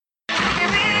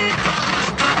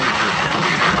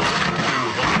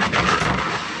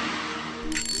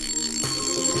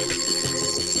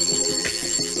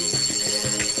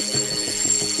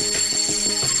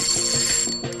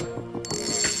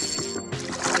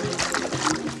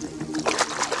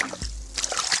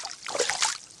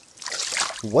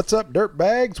What's up,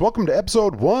 dirtbags? Welcome to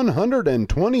episode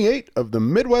 128 of the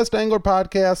Midwest Angler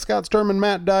Podcast. Scott Sturm and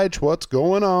Matt Deitch. What's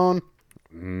going on?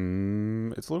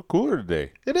 It's a little cooler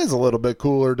today. It is a little bit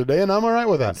cooler today, and I'm all right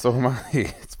with that. So am I.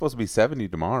 It's supposed to be 70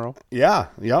 tomorrow.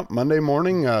 Yep. Monday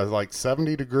morning, like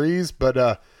 70 degrees, but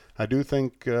I do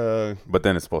think... But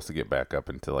then it's supposed to get back up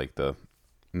into like the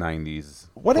 90s,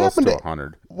 what close happened to to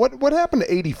 100. What happened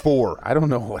to 84? I don't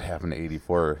know what happened to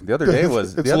 84. The other day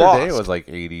was like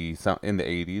 80 in the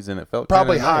 80s, and it felt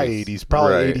probably kinda high nice. 80s,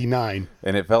 probably right. 89.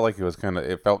 And it felt like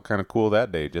it felt kind of cool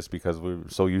that day, just because we were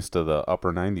so used to the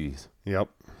upper 90s. Yep.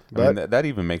 I mean, that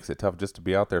even makes it tough just to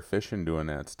be out there fishing doing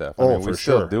that stuff. I mean, we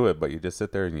still do it, but you just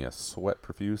sit there and you sweat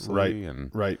profusely,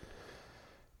 and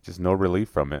just no relief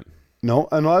from it. No,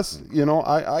 unless,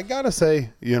 I got to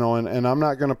say, and I'm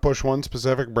not going to push one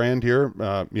specific brand here.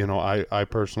 I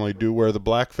personally do wear the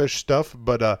Blackfish stuff,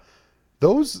 but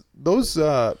those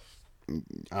I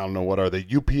don't know, what are they,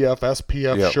 UPF,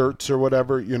 SPF shirts or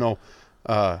whatever,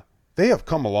 they have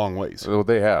come a long ways. Well,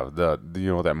 they have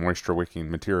that moisture wicking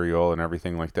material and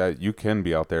everything like that. You can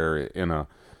be out there in a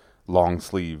long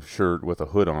sleeve shirt with a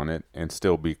hood on it and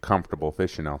still be comfortable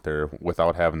fishing out there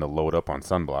without having to load up on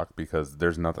sunblock, because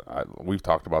there's nothing. We've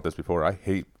talked about this before. I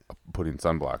hate putting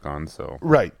sunblock on. So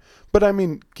right, but I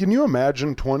mean, can you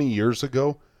imagine 20 years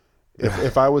ago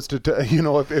if I was to if you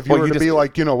were to be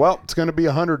like, well, it's going to be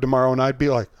 100 tomorrow, and I'd be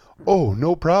like, oh,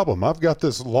 no problem. I've got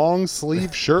this long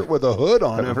sleeve shirt with a hood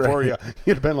on it for you.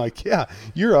 You'd have been like, yeah,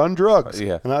 you're on drugs.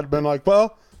 Yeah. And I'd have been like,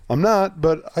 well, I'm not,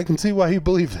 but I can see why you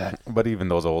believe that. But even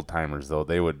those old timers, though,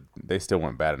 they still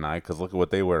wouldn't bat an eye, because look at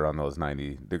what they wear on those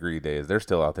 90-degree days. They're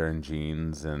still out there in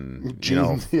jeans and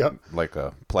like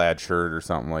a plaid shirt or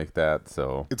something like that.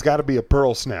 So it's got to be a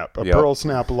pearl snap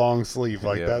long sleeve,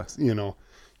 like that's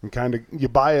and kind of you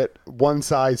buy it one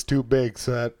size too big,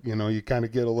 so that you kind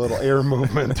of get a little air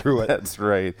movement through it. That's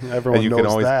right. Everyone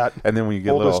knows that. And then when you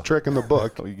get oldest trick in the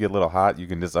book, you get a little hot, you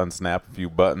can just unsnap a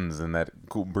few buttons, and that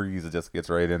cool breeze just gets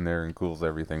right in there and cools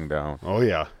everything down. Oh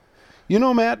yeah,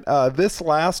 Matt. This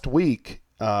last week,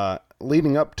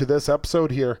 leading up to this episode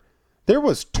here, there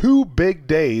was 2 big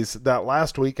days that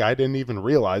last week I didn't even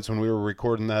realize when we were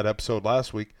recording that episode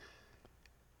last week.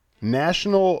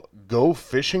 National Go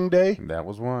Fishing Day. That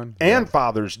was one. And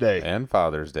Father's Day.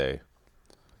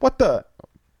 What the?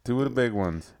 2 of the big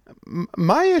ones.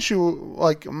 My issue,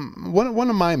 like, one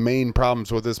of my main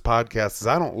problems with this podcast is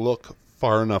I don't look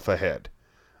far enough ahead.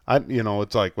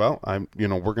 It's like, well,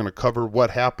 we're going to cover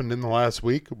what happened in the last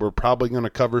week. We're probably going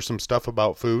to cover some stuff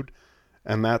about food.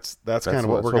 And that's kind of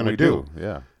what we're going to do.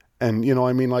 Yeah. And,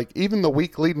 like, even the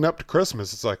week leading up to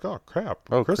Christmas, it's like, oh, crap.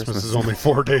 Christmas is only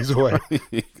 4 days away.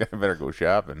 You better go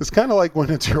shopping. It's kind of like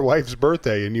when it's your wife's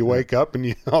birthday and you wake up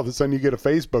and all of a sudden you get a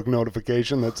Facebook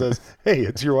notification that says, hey,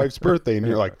 it's your wife's birthday. And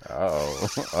you're like,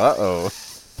 uh-oh.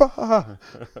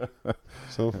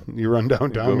 So you run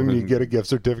downtown and you get a gift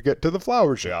certificate to the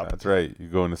flower shop. That's right. You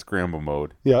go into scramble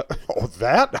mode. Yeah. Oh,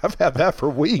 that? I've had that for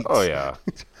weeks. Oh, yeah.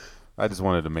 I just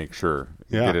wanted to make sure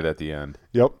you get it at the end.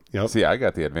 Yep. See, I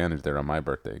got the advantage there on my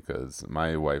birthday, because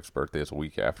my wife's birthday is a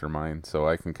week after mine, so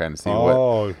I can kind of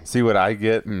see what I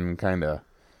get and kind of,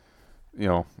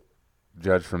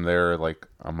 judge from there, like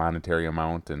a monetary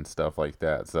amount and stuff like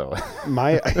that. So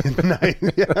that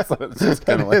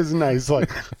is nice. Like,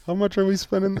 how much are we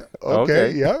spending?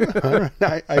 Okay. Yeah.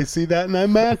 I see that and I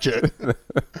match it.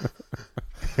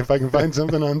 If I can find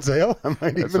something on sale, I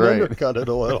might undercut it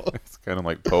a little. It's kind of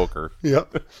like poker.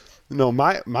 Yep. No,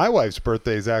 my wife's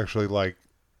birthday is actually like,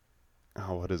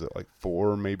 what is it? Like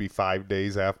 4, maybe 5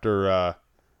 days after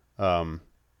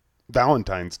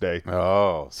Valentine's Day.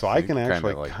 Oh. So I can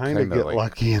actually kind of get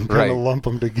lucky and kind of lump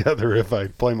them together if I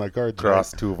play my cards right.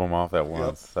 Cross 2 of them off at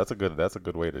once. Yep. That's a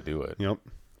good way to do it. Yep.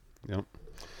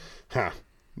 Huh.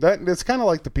 It's kind of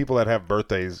like the people that have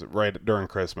birthdays right during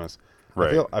Christmas.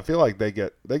 Right. I feel like they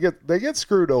get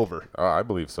screwed over. I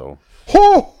believe so.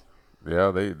 Oh!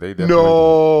 Yeah, they definitely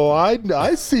No,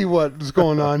 I see what's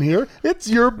going on here. It's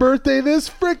your birthday this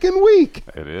frickin' week.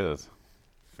 It is.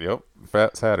 Yep.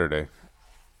 Fat Saturday.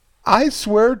 I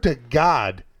swear to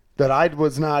God that I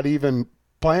was not even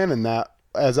planning that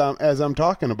as I'm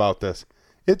talking about this.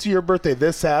 It's your birthday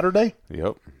this Saturday?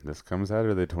 Yep. This comes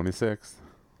Saturday, 26th.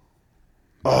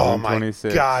 Oh my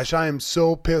gosh, I am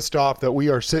so pissed off that we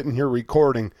are sitting here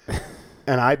recording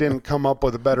and I didn't come up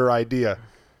with a better idea.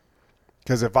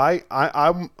 Because if I'm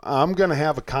going to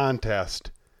have a contest,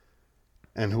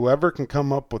 and whoever can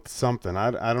come up with something,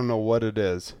 I don't know what it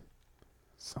is.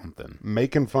 Something.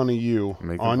 Making fun of you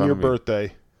on your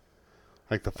birthday.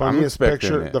 Like the funniest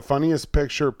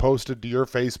picture posted to your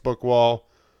Facebook wall,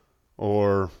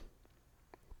 or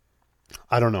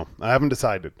I don't know. I haven't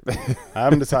decided.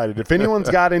 If anyone's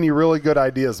got any really good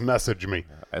ideas, message me.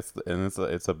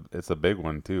 It's a big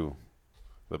one too.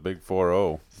 The big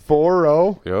 4-0.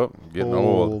 4-0? Yep, getting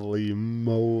old. Holy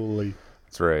moly.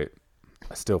 That's right.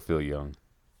 I still feel young.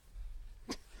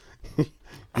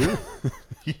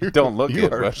 You don't look you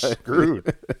it, are but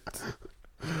screwed.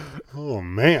 Oh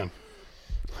man.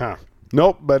 Huh.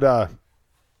 Nope, but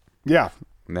yeah.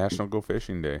 National Go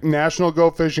Fishing Day. National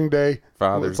Go Fishing Day.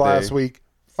 Father's It's Day. last week.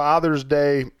 Father's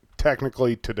Day,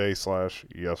 technically today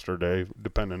 / yesterday,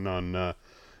 depending on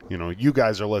you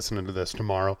guys are listening to this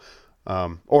tomorrow.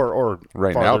 Or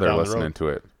Right farther now they're down the listening road. to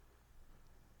it.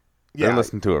 Yeah, They're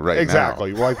listening to it right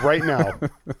exactly. now. Like right now.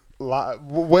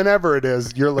 Whenever it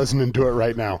is, you're listening to it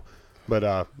right now.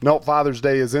 But no, Father's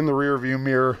Day is in the rearview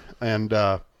mirror, and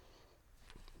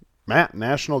Matt,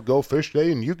 National Go Fish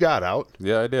Day, and you got out.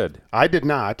 Yeah, I did. I did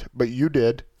not, but you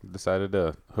did. Decided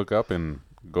to hook up and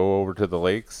go over to the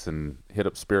lakes and hit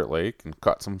up Spirit Lake and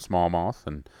caught some smallmouth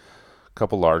and a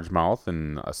couple largemouth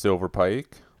and a silver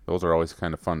pike. Those are always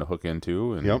kind of fun to hook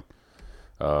into. And Yep.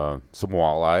 Some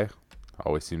walleye.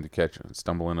 Always seem to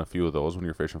stumble in a few of those when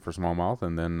you're fishing for smallmouth.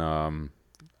 And then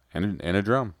and a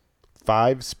drum.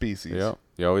 5 species. Yeah,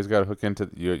 you always got to hook into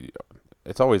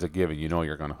it's always a given. You know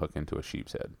you're going to hook into a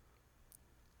sheep's head.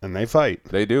 And they fight.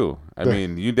 They do. I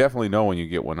mean, you definitely know when you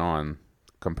get one on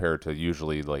compared to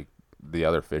usually like the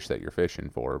other fish that you're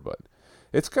fishing for. But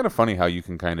it's kind of funny how you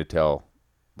can kind of tell,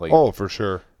 like, Oh, for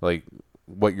sure. like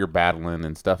what you're battling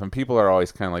and stuff. And people are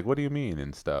always kind of like, "What do you mean?"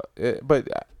 and stuff. But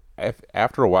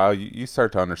after a while, you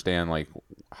start to understand like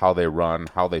how they run,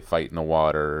 how they fight in the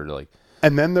water, like.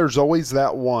 And then there's always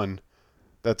that one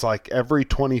that's like every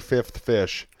 25th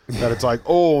fish that it's like,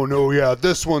 oh, no, yeah,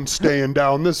 this one's staying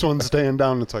down, this one's staying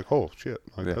down. It's like, oh, shit,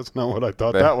 like, that's not what I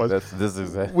thought that was.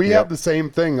 We have the same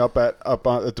thing up at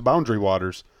the Boundary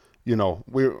Waters. You know,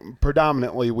 we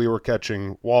were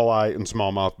catching walleye and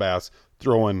smallmouth bass,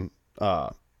 throwing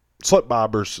slip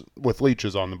bobbers with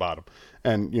leeches on the bottom.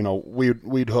 And, you know,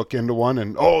 we'd hook into one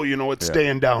and, oh, you know, it's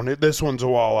staying down. This one's a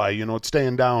walleye, you know, it's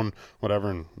staying down, whatever.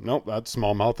 And nope, that's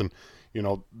smallmouth. And, you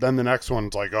know, then the next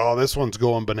one's like, oh, this one's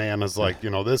going bananas. Like, you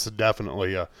know, this is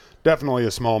definitely a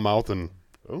smallmouth. And,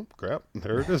 oh, crap,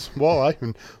 there it is, walleye.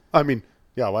 And, I mean,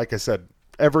 yeah, like I said,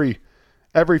 every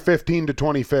 15 to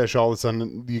 20 fish, all of a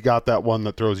sudden you got that one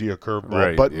that throws you a curveball.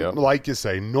 Right, but yep. like you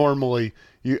say, normally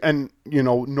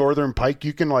northern pike,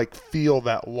 you can like feel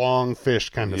that long fish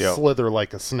kind of slither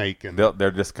like a snake. And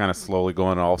they're just kind of slowly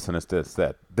going. All of a sudden it's just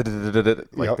that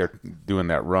like they're doing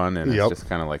that run, and it's just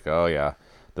kind of like, oh yeah.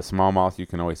 The smallmouth, you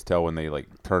can always tell when they like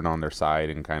turn on their side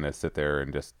and kind of sit there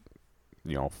and just,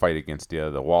 you know, fight against you.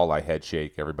 The walleye head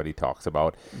shake everybody talks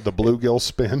about. The bluegill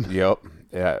spin. Yep.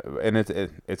 Yeah, and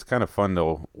it's kind of fun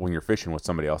though when you're fishing with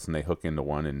somebody else and they hook into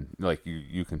one and like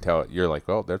you can tell, you're like,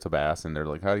 oh, there's a bass, and they're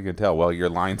like, how do you can tell? Well, your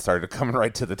line started coming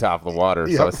right to the top of the water,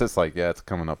 so it's just like, yeah, it's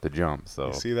coming up to jump. So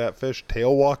you see that fish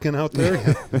tail walking out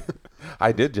there?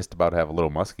 I did just about have a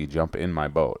little muskie jump in my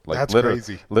boat. Like that's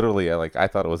crazy. Literally, I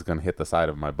thought it was going to hit the side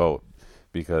of my boat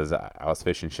because I was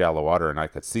fishing shallow water and I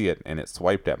could see it, and it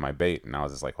swiped at my bait, and I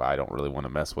was just like, well, I don't really want to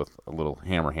mess with a little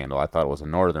hammer handle. I thought it was a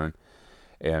northern,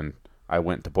 and I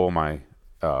went to pull my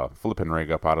flipping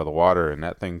rig up out of the water, and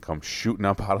that thing comes shooting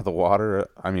up out of the water.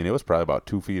 I mean, it was probably about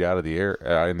 2 feet out of the air,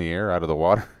 out of the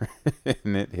water,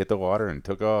 and it hit the water and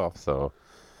took off. So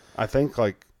I think,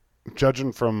 like,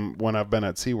 judging from when I've been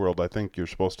at SeaWorld, I think you're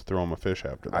supposed to throw him a fish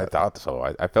after that. I thought so.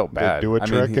 I felt bad. They do a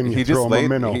trick and you throw him a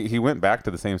minnow. He went back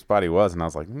to the same spot he was, and I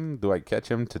was like, do I catch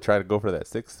him to try to go for that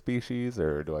 6th species,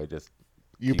 or do I just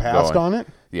You passed on it?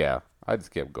 Yeah, I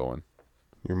just kept going.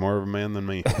 You're more of a man than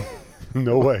me.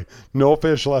 No way. No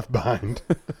fish left behind.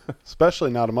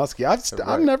 Especially not a muskie.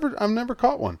 I've never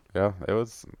caught one. Yeah,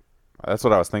 that's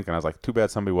what I was thinking. I was like, too bad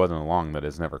somebody wasn't along that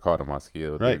has never caught a muskie.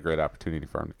 It would be a great opportunity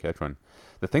for him to catch one.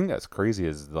 The thing that's crazy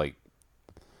is, like,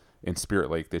 in Spirit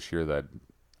Lake this year that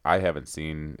I haven't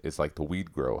seen is like the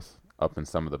weed growth up in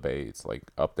some of the bays, like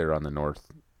up there on the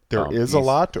north. There is east. A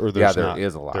lot, or there's not? Yeah, there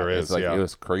is a lot. There is, It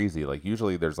was crazy. Like,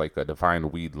 usually there's like a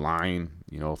defined weed line,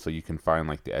 you know, so you can find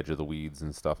like the edge of the weeds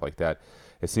and stuff like that.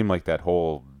 It seemed like that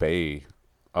whole bay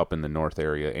up in the north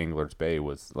area, Angler's Bay,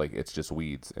 was like, it's just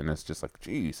weeds, and it's just like,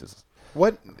 Jesus.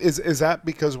 What is that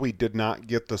because we did not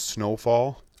get the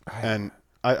snowfall? And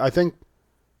I think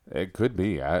it could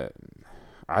be. I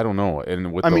don't know. And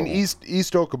East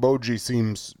Okoboji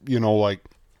seems, you know, like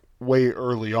way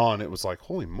early on, it was like,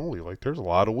 holy moly, like there's a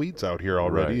lot of weeds out here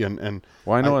already. Right. And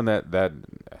well, I know in that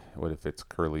what if it's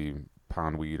curly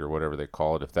pondweed or whatever they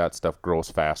call it, if that stuff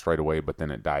grows fast right away, but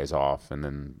then it dies off, and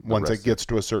then once it gets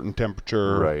to a certain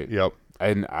temperature, right? Yep.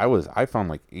 And I found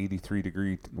like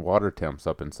 83-degree water temps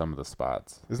up in some of the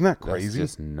spots. Isn't that crazy?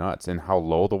 That's just nuts. And how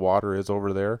low the water is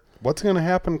over there. What's going to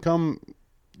happen come,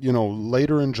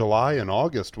 later in July and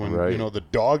August when, Right. The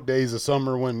dog days of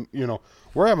summer when,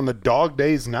 we're having the dog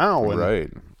days now. And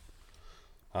Right.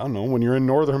 I don't know, when you're in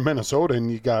northern Minnesota and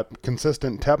you got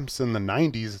consistent temps in the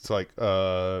 90s, it's like,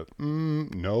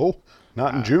 no,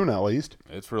 not in June at least.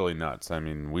 It's really nuts. I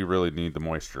mean, we really need the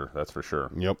moisture. That's for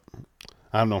sure. Yep.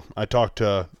 I don't know. I talked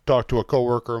to a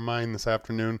coworker of mine this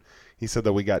afternoon. He said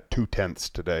that we got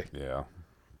 2/10 today. Yeah.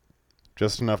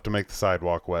 Just enough to make the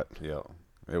sidewalk wet. Yeah.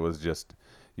 It was just,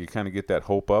 you kind of get that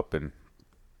hope up and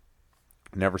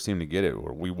never seem to get it.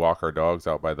 We walk our dogs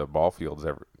out by the ball fields,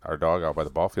 our dog out by the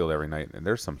ball field every night, and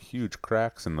there's some huge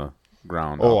cracks in the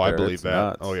ground. Oh, out I there. believe It's that.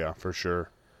 nuts. Oh, yeah, for sure.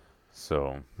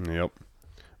 So, Yep.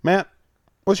 Matt,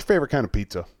 what's your favorite kind of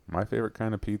pizza? my favorite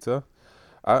kind of pizza,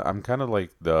 I'm kind of like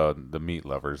the meat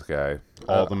lovers guy.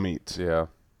 All the meats. Yeah.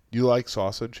 You like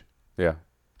sausage? Yeah.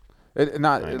 I'm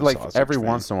Not a like sausage every fan.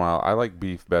 once in a while. I like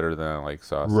beef better than I like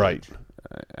sausage. Right.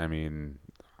 I mean,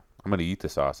 I'm gonna eat the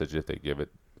sausage if they give it,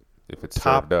 if it's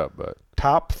Top- served up. But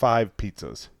Top 5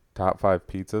 pizzas. top 5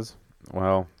 pizzas.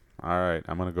 Well, all right.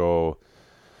 I'm gonna go.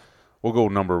 We'll go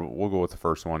with the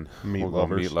first one. Meat We'll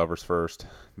lovers. go meat lovers first.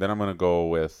 Then I'm gonna go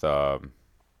with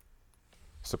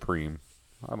Supreme.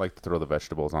 I like to throw the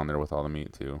vegetables on there with all the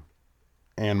meat too.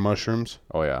 And mushrooms.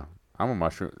 Oh yeah, I'm a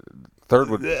mushroom. Third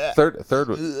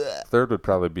would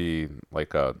probably be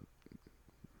like a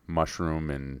mushroom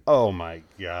and Oh, my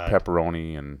God.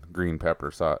 pepperoni and green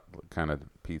pepper kind of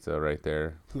pizza right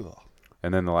there. Ugh.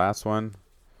 And then the last one,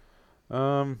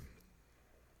 let's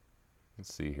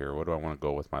see here. What do I want to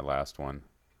go with my last one?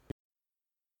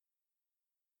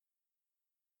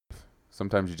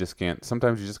 Sometimes you just can't.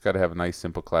 Sometimes you just got to have a nice,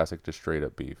 simple, classic, just straight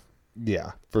up beef.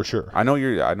 Yeah, for sure. I know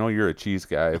you're a cheese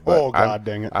guy, but Oh, God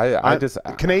dang it. I just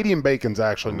Canadian bacon's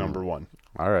actually number 1.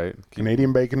 all right.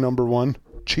 Canadian bacon number 1.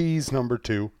 Cheese number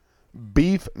 2.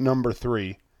 Beef number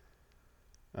 3.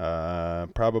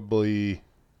 Probably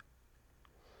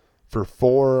for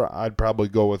 4, I'd probably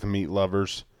go with meat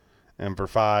lovers. And for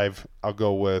 5, I'll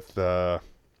go with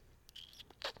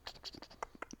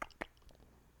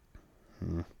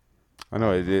I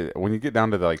know when you get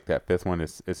down to like that fifth one,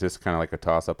 it's just kind of like a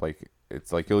toss up. Like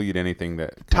it's like you'll eat anything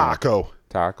that taco.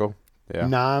 Taco, yeah.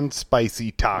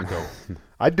 Non-spicy taco.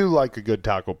 I do like a good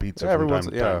taco pizza from time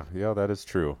to time. Yeah, that is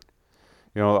true.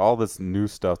 All this new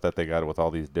stuff that they got with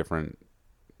all these different,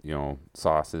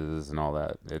 sauces and all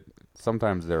that.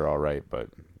 Sometimes they're all right, but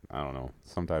I don't know.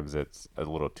 Sometimes it's a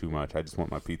little too much. I just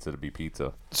want my pizza to be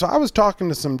pizza. So I was talking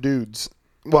to some dudes.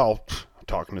 Well,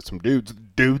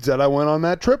 dudes that I went on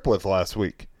that trip with last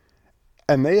week,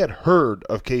 and they had heard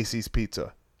of Casey's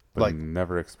Pizza, But like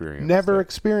never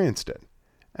experienced it.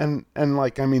 And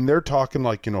like, I mean, they're talking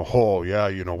like, oh yeah,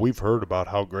 we've heard about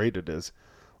how great it is.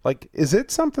 Like, is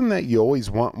it something that you always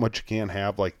want what you can't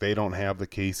have? Like, they don't have the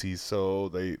Casey's, so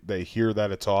they hear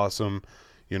that it's awesome,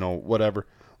 whatever.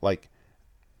 Like,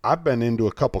 I've been into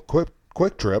a couple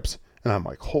quick trips, and I'm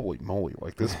like, holy moly,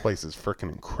 like, this place is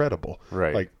freaking incredible.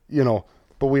 Right. Like,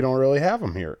 but we don't really have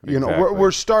them here. Exactly.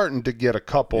 We're starting to get a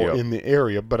couple Yep. in the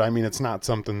area, but I mean, it's not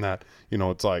something that,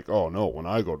 it's like, oh no, when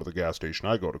I go to the gas station,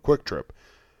 I go to Quick Trip.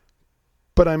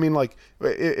 But I mean, like,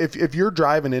 if you're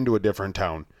driving into a different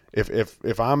town,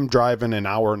 if I'm driving an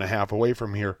hour and a half away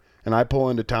from here and I pull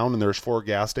into town and there's 4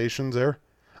 gas stations there,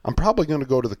 I'm probably going to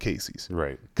go to the Casey's.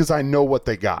 Right. Because I know what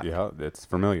they got. Yeah, it's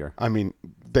familiar. I mean,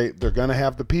 they're going to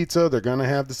have the pizza. They're going to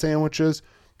have the sandwiches.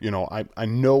 I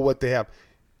know what they have.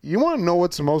 You want to know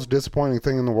what's the most disappointing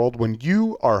thing in the world? When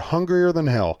you are hungrier than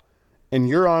hell and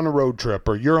you're on a road trip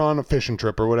or you're on a fishing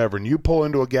trip or whatever, and you pull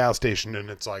into a gas station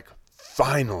and it's like,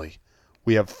 finally,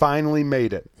 we have finally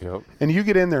made it. Yep. And you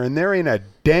get in there and there ain't a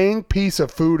dang piece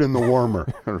of food in the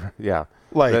warmer. Yeah.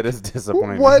 Like, that is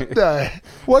disappointing.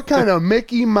 What kind of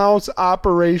Mickey Mouse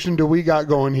operation do we got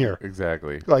going here?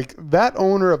 Exactly. Like, that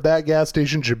owner of that gas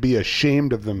station should be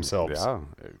ashamed of themselves. Yeah,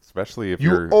 especially if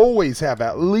You you're always have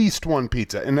at least one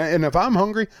pizza, and if I'm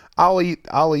hungry, I'll eat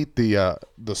the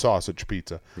sausage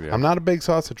pizza. Yeah. I'm not a big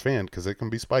sausage fan because it can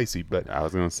be spicy, but I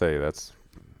was gonna say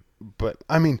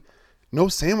I mean, no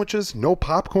sandwiches, no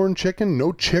popcorn chicken,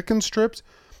 no chicken strips.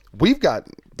 We've got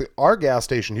our gas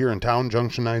station here in town,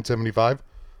 Junction 975.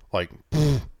 Like,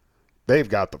 they've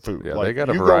got the food. Yeah, like, they got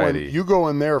a variety. You go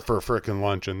in there for frickin'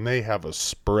 lunch, and they have a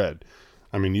spread.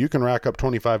 I mean, you can rack up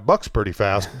 $25 pretty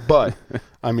fast, but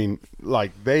I mean,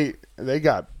 like, they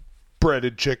got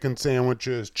breaded chicken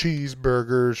sandwiches,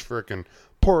 cheeseburgers, frickin'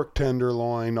 pork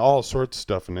tenderloin, all sorts of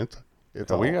stuff, and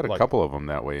It's We all, got a like, couple of them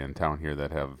that way in town here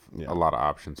that have Yeah. a lot of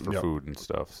options for Yep. food and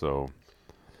stuff. So,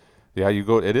 yeah, you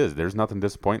go. It is. There's nothing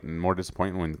more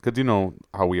disappointing when, because you know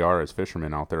how we are as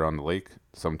fishermen out there on the lake.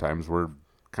 Sometimes we're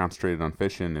concentrated on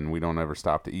fishing and we don't ever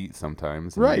stop to eat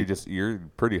sometimes. And Right. you're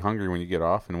pretty hungry when you get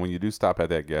off, and when you do stop at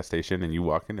that gas station and you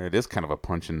walk in there, it is kind of a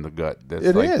punch in the gut. That's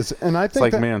It like, is, and I it's think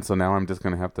like, that, man, so now I'm just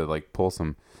gonna have to like pull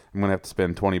some. I'm gonna have to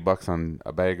spend $20 on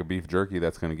a bag of beef jerky.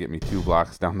 That's gonna get me 2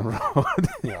 blocks down the road.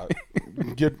 yeah,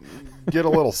 get a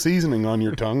little seasoning on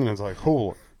your tongue, and it's like,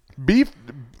 oh, beef.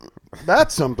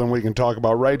 That's something we can talk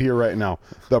about right here, right now.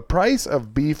 The price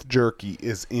of beef jerky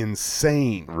is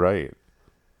insane. Right.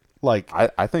 Like,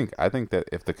 I think that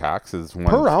if the Cox is one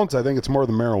per ounce, I think it's more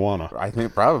than marijuana. I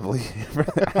think probably.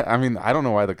 I mean, I don't know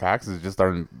why the Coxes just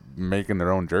aren't making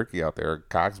their own jerky out there.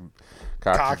 Cox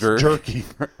jerky.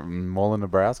 Mullen,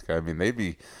 Nebraska. I mean, they'd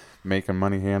be making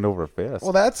money hand over fist.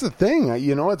 Well, that's the thing.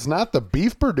 You know, it's not the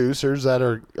beef producers that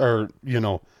are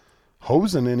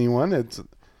hosing anyone. It's,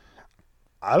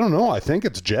 I don't know. I think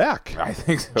it's Jack. I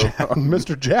think so.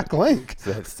 Mr. Jack Link.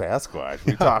 That's Sasquatch.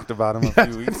 We talked about him a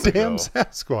few weeks ago. Damn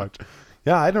Sasquatch.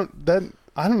 Yeah, I don't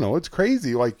know. It's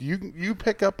crazy. Like, you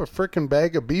pick up a freaking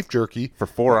bag of beef jerky For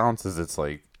 4 ounces, it's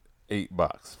like $8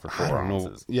 for 4 I don't know.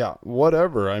 ounces. Yeah,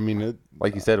 whatever. I mean,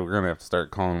 Like you said, we're gonna have to start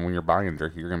calling when you're buying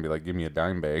jerky. You're gonna be like, "Give me a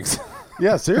dime bags."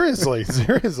 yeah, seriously.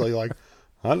 Like,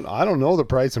 I don't know the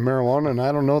price of marijuana and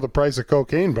I don't know the price of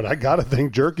cocaine, but I gotta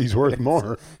think jerky's worth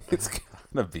more. It's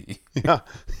gonna be. Yeah,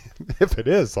 if it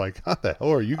is, like, how the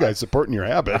hell are you guys supporting your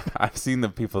habit? I've seen the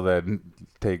people that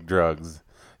take drugs.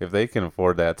 If they can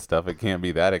afford that stuff, it can't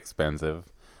be that expensive.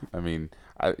 I mean,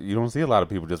 you don't see a lot of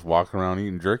people just walking around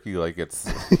eating jerky like it's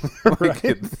Right.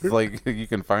 it's like you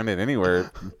can find it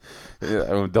anywhere.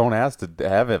 Don't ask to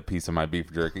have a piece of my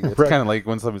beef jerky. It's Right. kind of like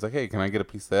when somebody's like, "Hey, can I get a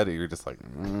piece of that?" You're just like,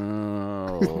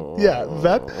 "No." Yeah,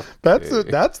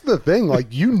 that's the thing.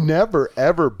 Like, you never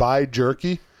ever buy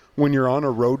jerky when you're on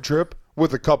a road trip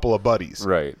with a couple of buddies.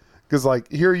 Right. Because,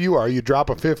 like, here you are, you drop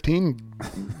a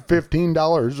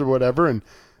 $15 or whatever, and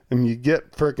you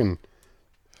get freaking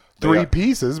three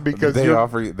pieces because they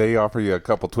offer you a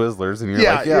couple Twizzlers, and you're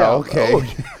Yeah, like, yeah. okay. Oh.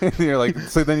 And you're like,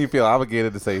 so then you feel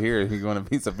obligated to say, "Here, you want a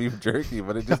piece of beef jerky,"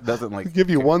 but it just doesn't like give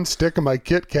you one stick of my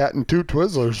Kit Kat and 2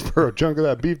 Twizzlers for a chunk of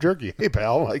that beef jerky. Hey,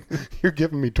 pal, like, you're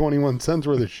giving me 21 cents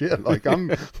worth of shit. Like, I'm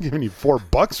giving you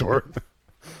 $4 worth.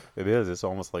 It is. It's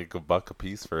almost like $1 a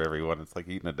piece for everyone. It's like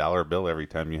eating a dollar bill every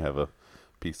time you have a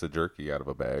piece of jerky out of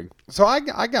a bag. So I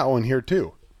got one here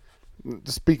too.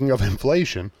 Speaking of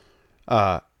inflation,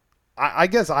 I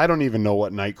guess I don't even know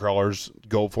what night crawlers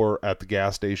go for at the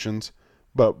gas stations.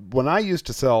 But when I used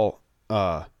to sell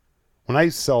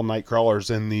night crawlers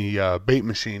in the bait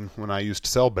machine, when I used to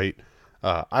sell bait,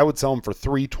 I would sell them for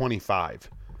 $3.25.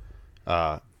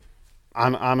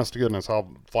 Honest to goodness, I'll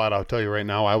flat out tell you right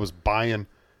now, I was buying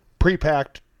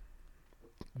pre-packed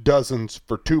dozens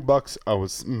for $2. I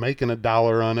was making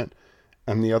 $1 on it,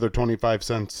 and the other 25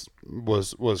 cents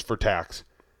was for tax.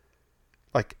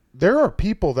 Like, there are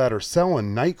people that are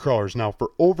selling night crawlers now for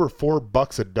over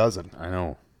 $4 a dozen. I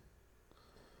know.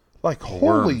 Like,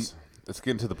 holy, Worms. It's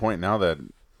getting to the point now that,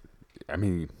 I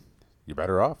mean, you're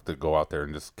better off to go out there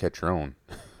and just catch your own.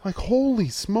 like, holy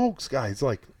smokes, guys!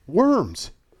 Like,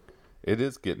 worms. It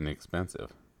is getting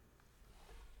expensive.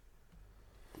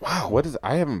 Wow.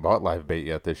 I haven't bought live bait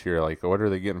yet this year. Like, what are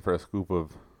they getting for a scoop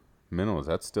of minnows?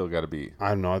 That's still got to be I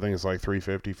don't know. I think it's like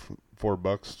 $3.50,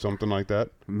 $4, something like that.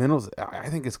 minnows. I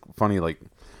think it's funny. Like,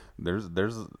 there's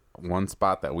one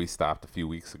spot that we stopped a few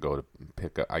weeks ago to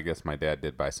pick up. I guess my dad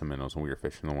did buy some minnows when we were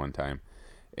fishing the one time,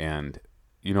 and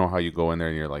you know how you go in there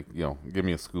and you're like, give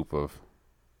me a scoop of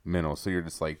minnows. So you're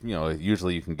just like,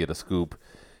 usually you can get a scoop,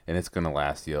 and it's going to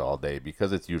last you all day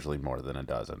because it's usually more than a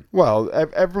dozen. Well,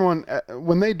 everyone,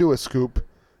 when they do a scoop,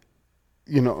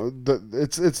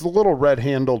 it's the little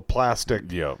red-handled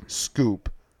plastic Yep. scoop.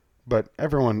 But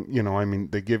everyone, I mean,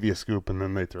 they give you a scoop and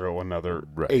then they throw another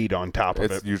 8 on top of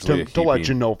It's it usually to let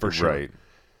you know for sure. Right.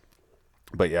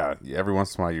 But yeah, every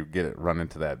once in a while you get it run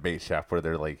into that bait shop where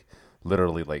they're like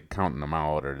literally like counting them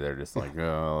out, or they're just like,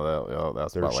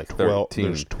 that's about like 13.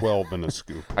 There's 12 in a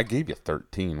scoop. I gave you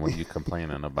 13. What are you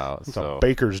complaining about? It's a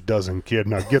baker's dozen, kid.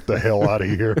 Now get the hell out of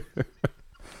here.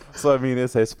 So I mean,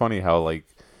 it's funny how like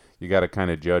you got to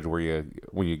kind of judge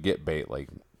when you get bait, like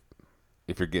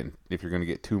if you're going to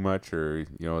get too much, or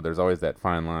there's always that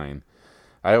fine line.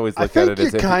 I always look at it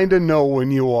as you kind of know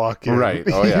when you walk in. Right.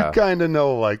 Oh yeah. You kind of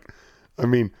know, like, I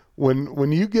mean,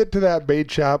 when you get to that bait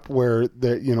shop where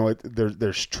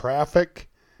there's traffic,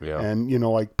 Yeah. and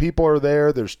like people are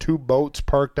there. There's 2 boats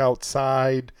parked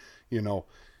outside.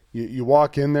 You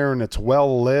walk in there and it's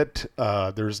well lit.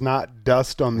 There's not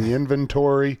dust on the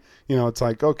inventory. It's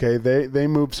like, okay, they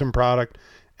move some product.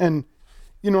 And,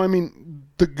 I mean,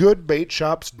 the good bait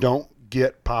shops don't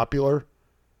get popular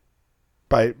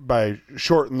by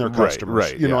shorting their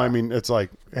customers. Right, I mean, it's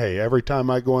like, hey, every time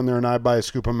I go in there and I buy a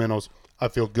scoop of minnows, I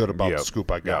feel good about the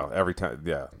scoop I got. Yeah, every time.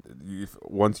 Yeah.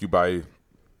 Once you buy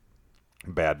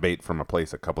bad bait from a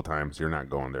place a couple times, you're not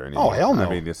going there anymore. Oh, hell no. I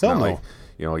mean, it's hell not no.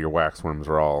 like, your waxworms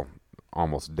are all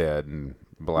almost dead and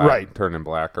black, turning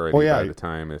black already by the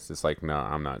time. It's just like, no,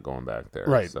 I'm not going back there.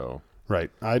 Right. So.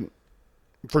 Right.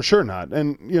 For sure not.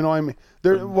 And, I mean,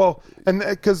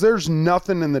 because there's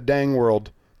nothing in the dang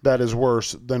world that is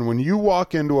worse than when you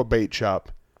walk into a bait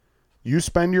shop, you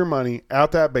spend your money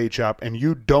at that bait shop, and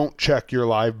you don't check your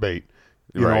live bait.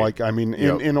 In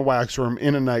a wax worm,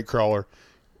 in a night crawler.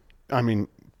 I mean,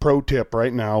 pro tip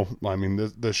right now. I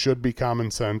mean, this should be common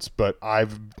sense, but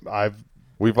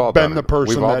we've all been done the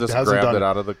person We've all that just hasn't grabbed done it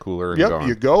out of the cooler and Yep, gone.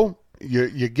 you go,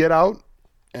 you get out,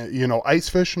 ice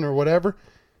fishing or whatever.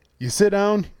 You sit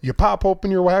down, you pop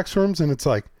open your wax worms, and it's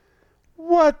like,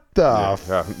 what the?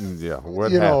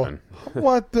 What happened?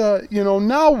 What the?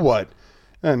 Now what?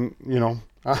 And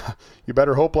you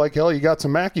better hope like hell you got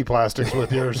some Mackie plastics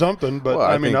with you or something. But Well,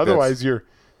 I mean, think otherwise you're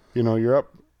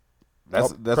up.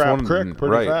 That's Crab one Creek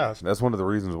pretty fast. That's one of the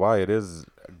reasons why it is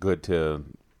good to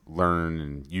learn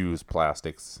and use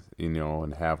plastics,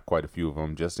 and have quite a few of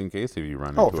them just in case if you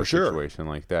run into a situation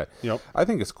like that. Yep. I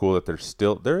think it's cool that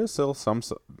there is still some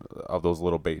of those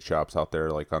little bait shops out there,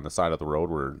 like on the side of the road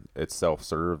where it's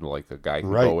self-served, like a guy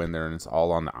can go in there and it's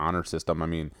all on the honor system. I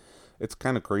mean, it's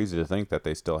kind of crazy to think that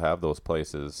they still have those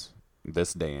places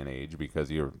this day and age,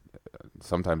 because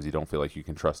sometimes you don't feel like you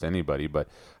can trust anybody. But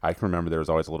I can remember there was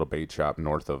always a little bait shop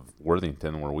north of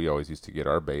Worthington where we always used to get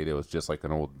our bait. It was just like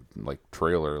an old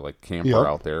trailer, camper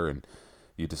out there, and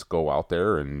you just go out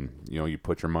there and you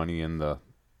put your money in the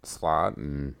slot.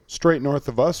 And straight north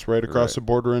of us, right across the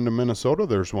border into Minnesota,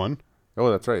 there's one. Oh,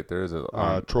 that's right. There is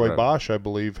a Troy Bosch, I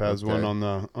believe, has one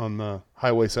on the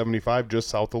Highway 75 just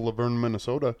south of Laverne,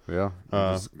 Minnesota. Yeah,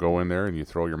 just go in there and you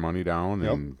throw your money down.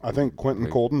 Yep. And I think Quentin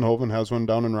Coldenhoven has one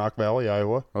down in Rock Valley,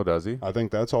 Iowa. Oh, does he? I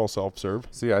think that's all self-serve.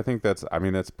 See, I think that's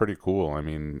pretty cool. I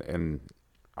mean, and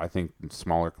I think in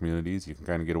smaller communities you can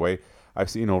kind of get away. I've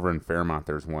seen over in Fairmont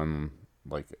there's one,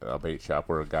 like a bait shop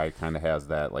where a guy kind of has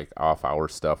that off-hour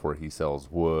stuff where he sells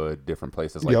wood, different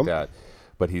places like that.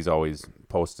 But he's always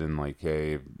posting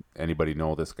hey, anybody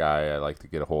know this guy? I'd like to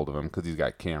get a hold of him, because he's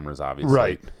got cameras, obviously.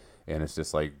 Right. And it's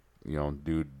just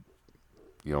dude,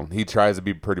 he tries to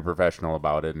be pretty professional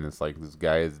about it, and it's like, this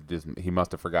guy he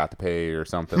must have forgot to pay or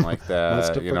something like that.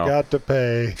 Must have forgot to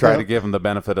pay. Try to give him the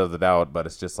benefit of the doubt, but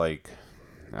it's just like,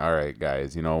 all right,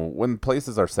 guys, when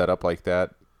places are set up like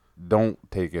that, don't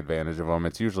take advantage of them.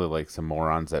 It's usually some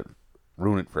morons that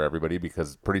ruin it for everybody,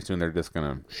 because pretty soon they're just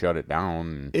gonna shut it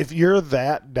down. If you're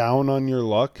that down on your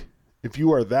luck,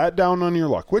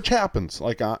 which happens,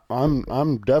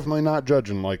 I'm definitely not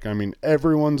judging. I mean,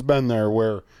 everyone's been there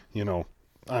where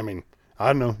I mean, I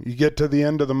don't know, you get to the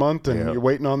end of the month and you're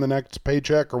waiting on the next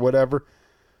paycheck or whatever.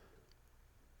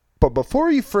 But before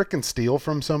you frickin' steal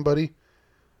from somebody,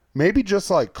 maybe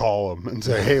just call them and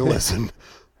say, hey, listen,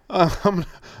 I'm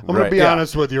gonna be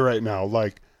honest with you right now.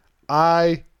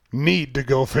 I need to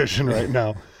go fishing right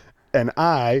now, and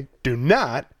I do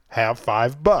not have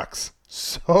 $5.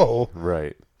 So,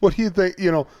 what do you think?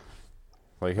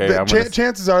 Hey,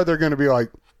 chances are they're going to be like,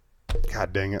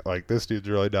 God dang it! This dude's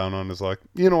really down on his luck.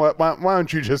 You know what? Why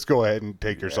don't you just go ahead and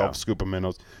take yourself a scoop of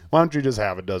minnows? Why don't you just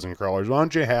have a dozen crawlers? Why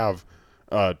don't you have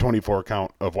 24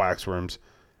 count of waxworms,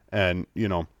 and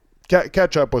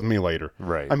catch up with me later?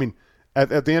 Right. I mean,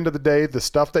 at the end of the day, the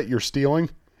stuff that you're stealing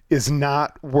is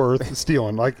not worth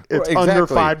stealing. It's under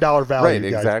 $5 value. Right,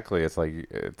 guys. exactly. It's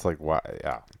like why?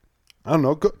 Yeah. I don't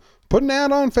know. Put an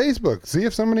ad on Facebook. See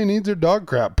if somebody needs their dog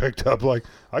crap picked up. I'll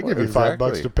give you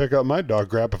 $5 to pick up my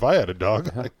dog crap if I had a dog.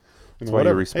 That's why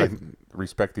you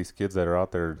respect these kids that are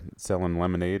out there selling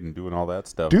lemonade and doing all that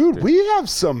stuff. Dude, we have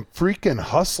some freaking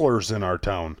hustlers in our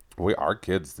town. Our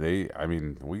kids,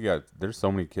 there's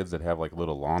so many kids that have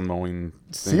little lawn mowing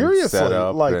things Seriously, set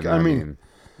up.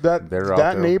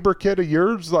 That neighbor kid of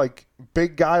yours,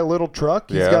 big guy, little truck.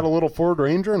 He's got a little Ford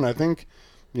Ranger, and I think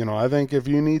if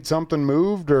you need something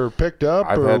moved or picked up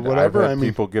whatever, I've had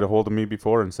people get a hold of me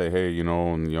before and say, hey,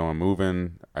 I'm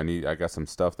moving. I got some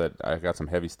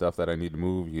heavy stuff that I need to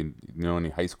move. You know any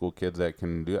high school kids that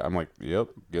can do it? I'm like, yep,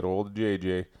 get a hold of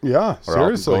JJ. Yeah, or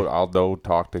seriously. I'll go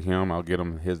talk to him. I'll get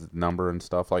him his number and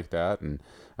stuff like that. And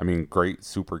I mean, great,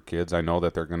 super kids. I know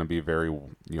that they're going to be very,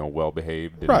 well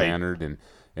behaved and mannered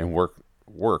and work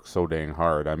work so dang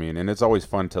hard. I mean, and it's always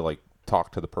fun to like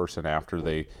talk to the person after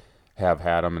they have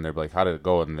had them, and they're like, "How did it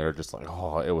go?" And they're just like,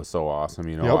 "Oh, it was so awesome."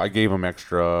 Yep. I gave them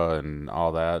extra and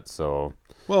all that. So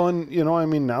Well, and I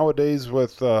mean, nowadays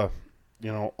with a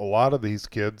lot of these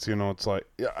kids, it's like,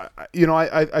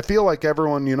 I feel like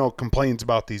everyone, complains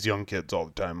about these young kids all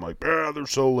the time. Like, they're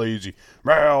so lazy.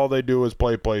 All they do is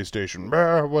play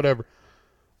PlayStation. Whatever.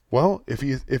 Well, if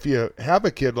you have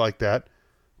a kid like that,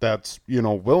 that's,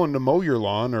 willing to mow your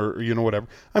lawn or, whatever.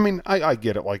 I mean, I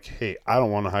get it. Like, hey, I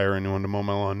don't want to hire anyone to mow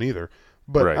my lawn either.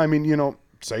 But, Right. I mean,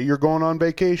 say you're going on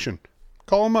vacation.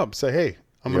 Call them up. Say, hey,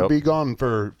 I'm going to be gone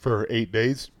for 8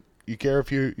 days. You care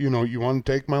if you want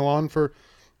to take my lawn for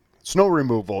snow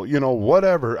removal,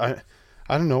 whatever.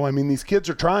 I don't know. I mean, these kids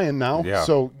are trying now. Yeah.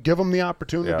 So give them the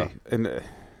opportunity. yeah, and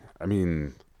I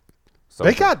mean,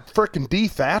 They got freaking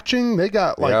dethatching. They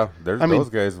got those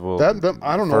guys will. I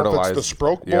don't know if it's the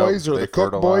Sproke boys or they the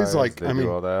Cook boys. fertilize, Like, they I do mean,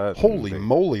 all that, holy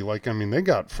moly! Like, I mean, they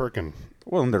got freaking.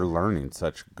 Well, and they're learning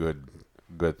such good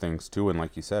things too. And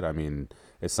like you said, I mean,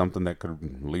 it's something that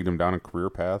could lead them down a career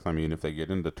path. I mean, if they get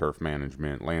into turf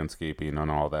management, landscaping,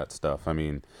 and all that stuff, I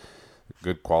mean,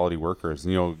 good quality workers.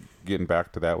 Getting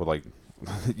back to that with like,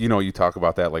 you talk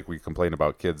about that, like we complain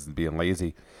about kids being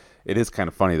lazy. It is kind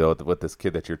of funny though with this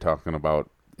kid that you're talking about.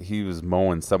 He was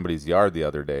mowing somebody's yard the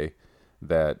other day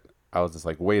that I was just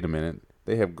like, wait a minute,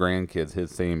 they have grandkids his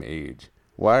same age.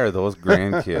 Why are those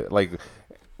grandkids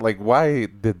like why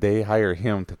did they hire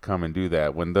him to come and do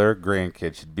that when their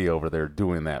grandkids should be over there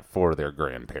doing that for their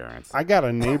grandparents? I got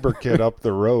a neighbor kid up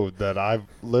the road that I've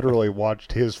literally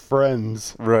watched his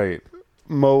friends Right.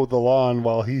 mow the lawn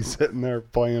while he's sitting there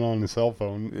playing on his cell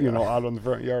phone, out on the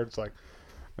front yard. It's like,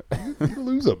 you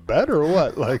lose a bet or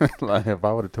what? Like, if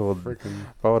I would have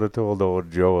told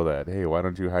old Joe that, hey, why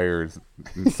don't you hire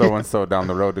so and so down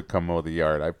the road to come mow the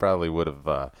yard? I probably would have,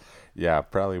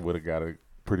 got a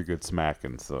pretty good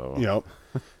smacking. So yep.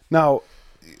 Now,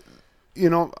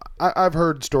 I've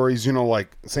heard stories.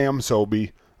 Like Sam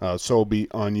Sobey on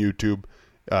YouTube.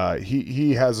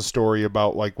 He has a story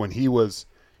about like when he was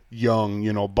young,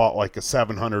 bought like a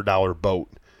 $700 boat.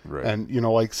 Right. And,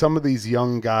 like some of these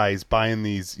young guys buying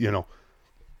these, under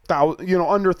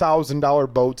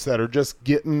 $1,000 boats that are just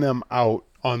getting them out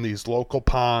on these local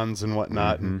ponds and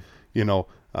whatnot. Mm-hmm. And,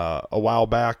 a while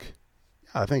back,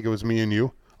 I think it was me and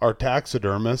you, our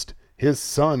taxidermist, his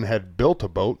son had built a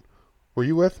boat. Were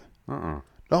you with?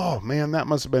 Oh, man, that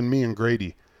must have been me and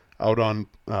Grady out on,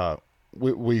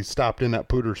 we stopped in at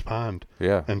Pooter's Pond.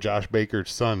 Yeah. And Josh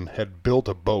Baker's son had built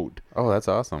a boat. Oh, that's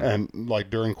awesome. And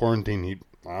like during quarantine,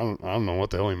 I don't know what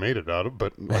the hell he made it out of,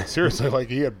 but like seriously, like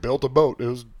he had built a boat. It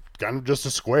was kind of just a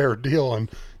square deal,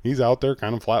 and he's out there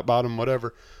kind of flat bottom,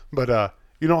 whatever. But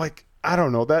like I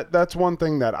don't know, that's one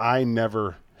thing that I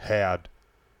never had.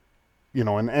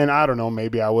 And I don't know,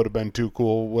 maybe I would have been too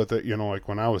cool with it. Like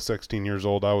when I was 16 years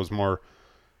old, I was more,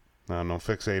 I don't know,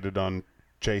 fixated on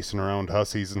chasing around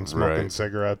hussies and smoking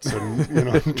cigarettes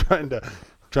and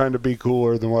trying to be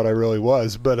cooler than what I really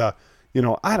was. But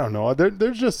I don't know.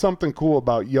 There's just something cool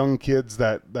about young kids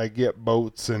that get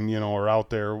boats and, are out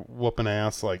there whooping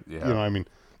ass. Like, I mean,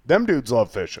 them dudes love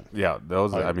fishing. Yeah,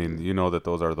 those. I mean, that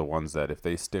those are the ones that if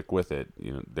they stick with it,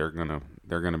 they're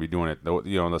gonna be doing it.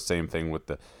 The same thing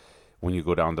with when you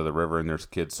go down to the river and there's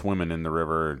kids swimming in the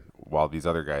river while these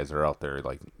other guys are out there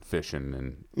like fishing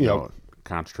and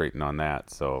concentrating on that.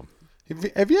 So,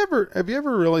 have you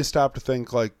ever really stopped to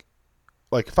think like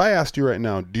if I asked you right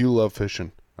now, do you love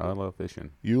fishing? I love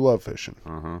fishing. You love fishing.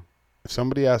 Uh-huh. If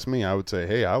somebody asked me, I would say,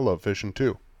 hey, I love fishing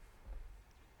too.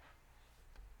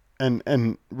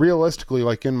 And realistically,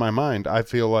 like in my mind, I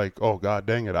feel like, oh, God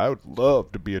dang it, I would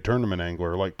love to be a tournament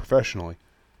angler, like professionally.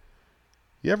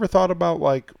 You ever thought about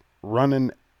like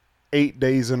running 8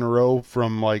 days in a row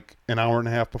from like an hour and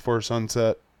a half before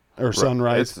sunset or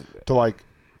sunrise to like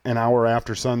an hour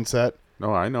after sunset?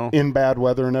 No, I know. In bad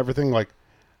weather and everything. Like,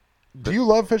 do you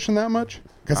love fishing that much?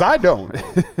 Because I don't.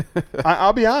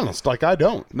 I'll be honest. Like, I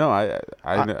don't. No,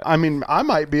 I mean, I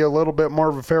might be a little bit more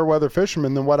of a fair weather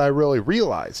fisherman than what I really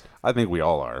realized. I think we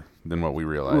all are than what we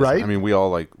realize. Right? I mean, we all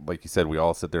like you said, we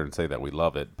all sit there and say that we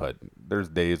love it, but there's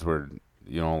days where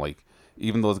like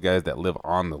even those guys that live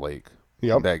on the lake,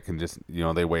 that can just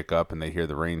they wake up and they hear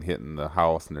the rain hitting the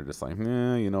house and they're just like,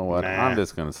 you know what, I'm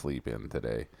just gonna sleep in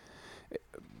today.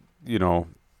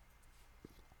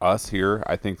 Us here,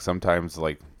 I think sometimes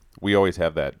like we always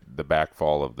have the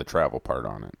backfall of the travel part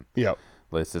on it. Yep.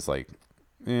 It's just like,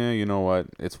 you know what?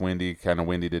 It's windy, kind of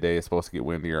windy today. It's supposed to get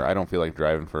windier. I don't feel like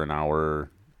driving for an hour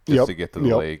just to get to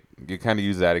the lake. You kind of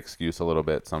use that excuse a little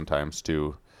bit sometimes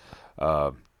too.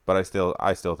 But I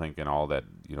still think in all that,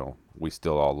 we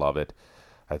still all love it.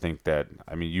 I think that,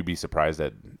 I mean, you'd be surprised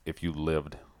that if you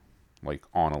lived like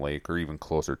on a lake or even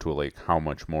closer to a lake, how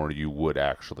much more you would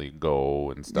actually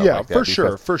go and stuff like that. For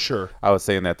sure, for sure. I was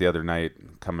saying that the other night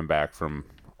coming back from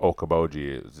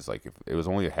Okoboji, it was just like if it was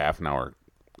only a half an hour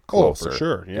closer. Oh, for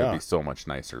sure, yeah. It'd be so much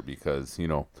nicer because, you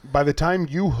know. By the time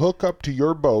you hook up to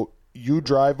your boat, you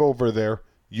drive over there,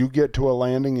 you get to a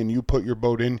landing and you put your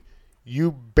boat in,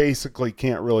 you basically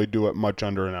can't really do it much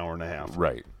under an hour and a half.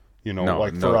 Right. You know,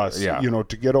 for us, you know,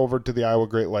 to get over to the Iowa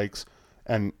Great Lakes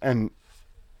and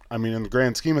I mean, in the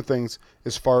grand scheme of things,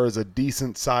 as far as a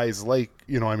decent sized lake,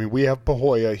 you know, I mean, we have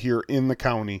Pahoja here in the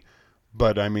county,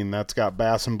 but I mean, that's got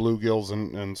bass and bluegills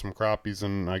and some crappies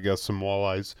and I guess some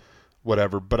walleyes,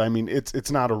 whatever. But I mean,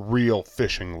 it's not a real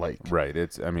fishing lake. Right.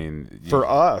 It's, I mean, for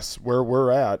us, where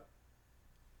we're at,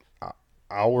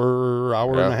 hour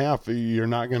and a half, you're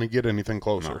not going to get anything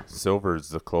closer. No, Silver's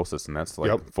the closest, and that's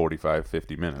like 45,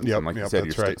 50 minutes. Yep. And like you said,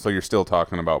 that's right. So you're still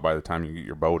talking about by the time you get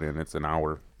your boat in, it's an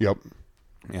hour. Yep.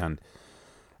 And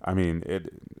I mean, it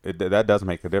that does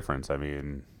make a difference. I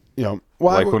mean, well,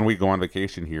 like when we go on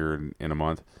vacation here in a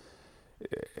month,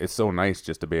 it's so nice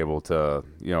just to be able to,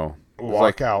 you know,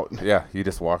 walk out. Yeah, you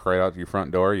just walk right out to your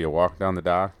front door. You walk down the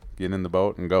dock, get in the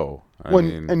boat, and go.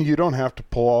 And you don't have to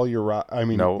pull all your. I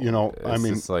mean, no, you know, I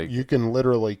mean, like, you can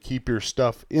literally keep your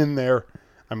stuff in there.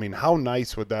 I mean, how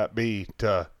nice would that be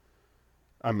to?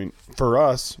 I mean, for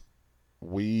us,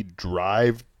 we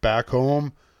drive back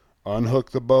home,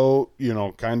 unhook the boat, you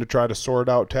know, kind of try to sort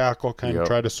out tackle, kind of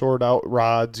try to sort out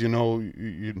rods, you know,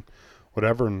 you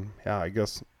whatever. And yeah, I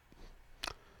guess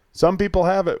some people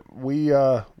have it. We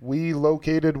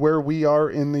located where we are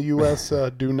in the U.S.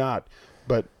 Do not.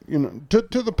 But, you know,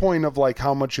 to the point of like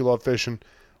how much you love fishing,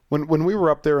 when we were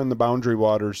up there in the Boundary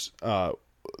Waters,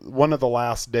 one of the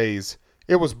last days,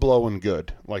 it was blowing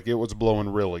good. Like it was blowing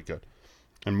really good.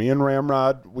 And me and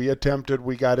Ramrod, we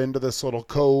got into this little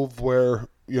cove where,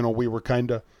 you know, we were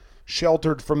kind of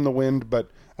sheltered from the wind. But,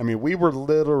 I mean, we were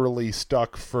literally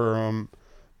stuck for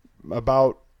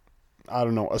about, I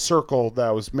don't know, a circle that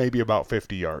was maybe about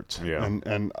 50 yards. Yeah.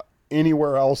 And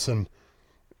anywhere else, and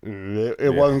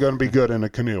it wasn't going to be good in a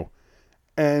canoe.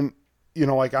 And, you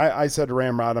know, like I said to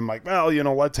Ramrod, I'm like, well, you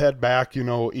know, let's head back, you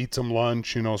know, eat some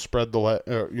lunch, you know, spread the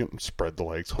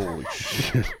legs. Holy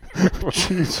shit.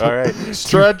 Jeez. All right.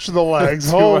 Stretch the legs.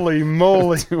 Holy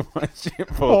moly. Too much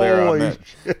info there on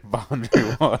that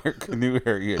Boundary Water canoe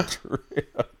area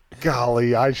trip.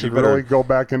 Golly, I should really go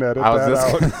back and edit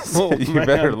that out. You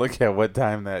better look at what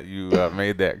time that you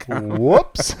made that comment.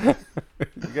 Whoops.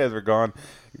 You guys were gone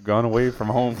away from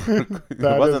home. It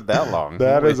wasn't that long.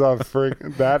 That is a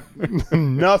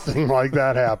nothing like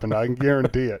that happened. I can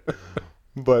guarantee it.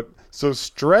 But so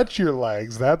stretch your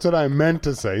legs. That's what I meant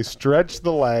to say. Stretch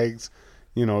the legs,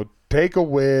 you know, take a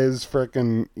whiz,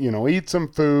 frickin', you know, eat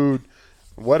some food,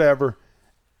 whatever.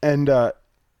 And,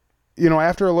 you know,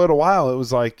 after a little while, it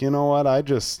was like, you know what, I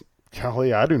do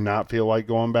not feel like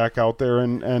going back out there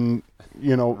and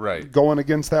you know, going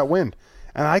against that wind.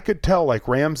 And I could tell, like,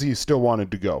 Ramsey still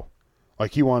wanted to go.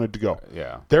 Like, he wanted to go.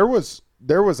 Yeah. There was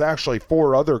actually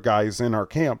 4 other guys in our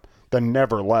camp that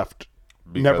never left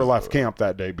camp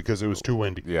that day because it was too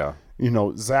windy. Yeah. You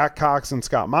know, Zach Cox and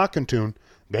Scott Mockentune,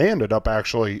 they ended up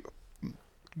actually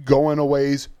going a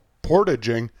ways,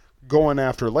 portaging, going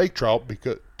after lake trout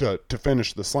because to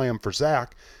finish the slam for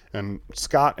Zach. And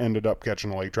Scott ended up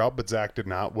catching a lake trout, but Zach did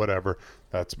not. Whatever.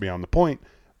 That's beyond the point.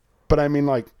 But, I mean,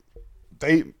 like,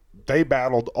 they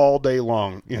battled all day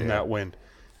long in that wind.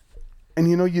 And,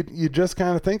 you know, you just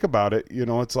kind of think about it. You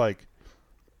know, it's like,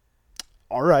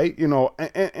 all right, you know,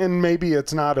 and maybe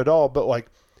it's not at all, but, like,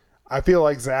 I feel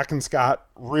like Zach and Scott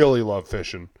really love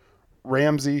fishing.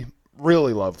 Ramsey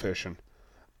really love fishing.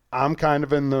 I'm kind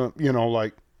of in the, you know,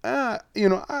 like, you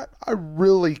know, I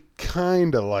really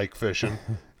kind of like fishing.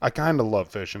 I kind of love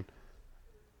fishing.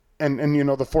 And, you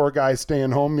know, the 4 guys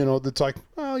staying home, you know, that's like,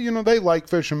 well, you know, they like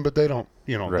fishing, but they don't,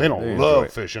 you know, they don't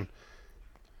love fishing.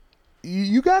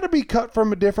 You got to be cut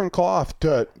from a different cloth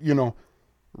to, you know,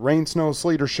 rain, snow,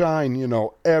 sleet, or shine, you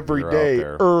know, every day,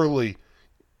 early.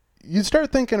 You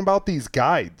start thinking about these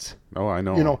guides. Oh, I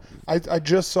know. You know, I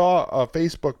just saw a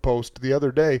Facebook post the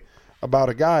other day about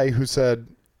a guy who said,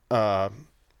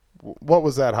 what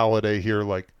was that holiday here?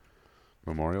 Like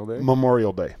Memorial Day?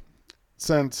 Memorial Day.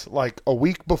 Since like a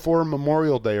week before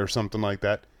Memorial Day or something like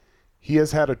that, he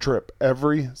has had a trip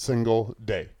every single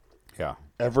day. Yeah.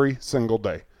 Every single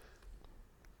day.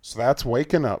 So that's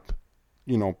waking up,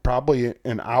 you know, probably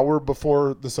an hour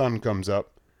before the sun comes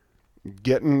up,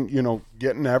 getting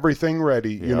everything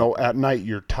ready. You know, at night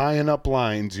you're tying up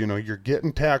lines, you know, you're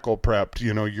getting tackle prepped,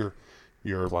 you know, you're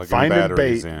finding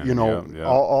bait, you know,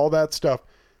 all that stuff.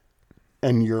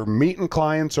 and you're meeting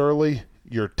clients early,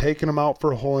 you're taking them out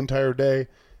for a whole entire day,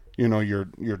 you're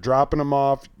dropping them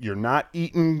off, you're not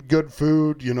eating good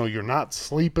food, you're not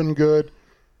sleeping good.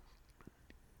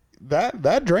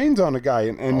 That drains on a guy,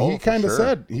 and he kind of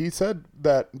said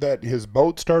that his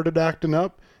boat started acting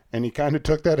up, and he kind of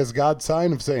took that as God's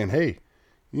sign of saying, hey,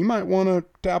 you might want to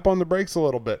tap on the brakes a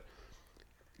little bit.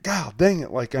 God dang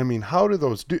it. Like, I mean, how do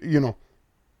those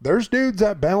there's dudes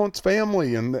that balance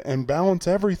family and balance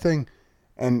everything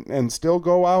and still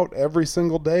go out every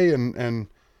single day and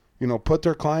put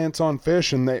their clients on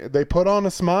fish, and they put on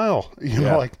a smile,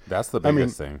 like that's the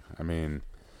biggest thing. I mean,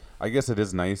 I guess it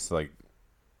is nice. Like,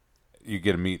 you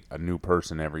get to meet a new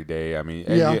person every day. I mean,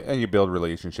 and you build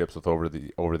relationships with over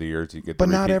the years. You get, but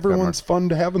not everyone's fun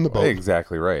to have in the boat.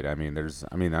 Exactly right. I mean,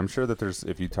 I'm sure that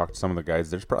if you talk to some of the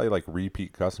guys, there's probably like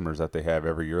repeat customers that they have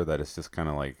every year that it's just kind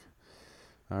of like,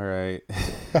 all right,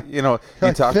 you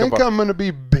talk about, I'm going to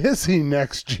be busy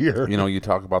next year. You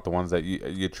talk about the ones that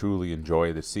you truly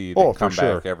enjoy to see. They come for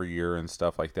sure. back every year and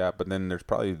stuff like that. But then there's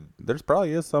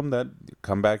probably is some that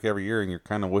come back every year, and you're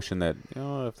kind of wishing that,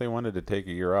 if they wanted to take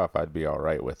a year off, I'd be all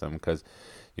right with them, because,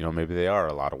 maybe they are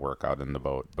a lot of work out in the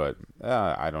boat. But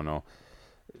I don't know.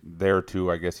 There too,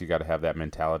 I guess you got to have that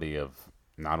mentality of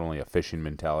not only a fishing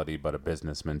mentality, but a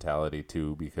business mentality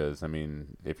too, because I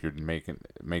mean, if you're making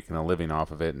a living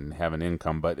off of it and have an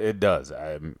income, but it does.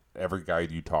 Every guide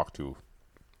you talk to,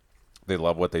 they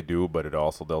love what they do, but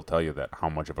they'll tell you that how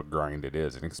much of a grind it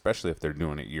is, and especially if they're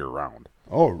doing it year round.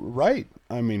 Oh, right.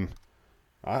 I mean,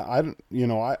 I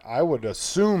would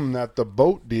assume that the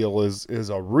boat deal is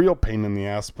a real pain in the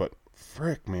ass, but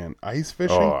frick, man, ice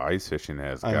fishing. Oh, ice fishing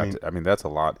has that's a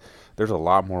lot. There's a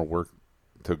lot more work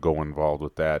to go involved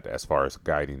with that as far as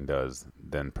guiding does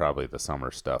than probably the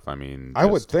summer stuff. I mean, I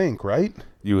would think, right?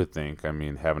 You would think. I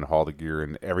mean, having to haul the gear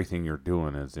and everything you're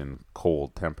doing is in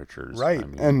cold temperatures. Right. I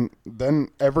mean, and then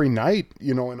every night,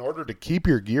 in order to keep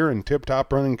your gear in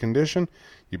tip-top running condition,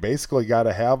 you basically got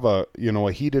to have a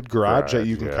heated garage that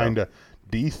you can kind of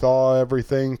de-thaw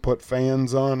everything, put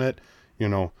fans on it,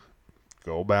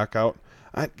 go back out.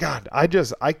 I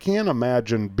can't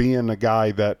imagine being a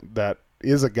guy that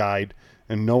is a guide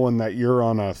and knowing that you're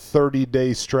on a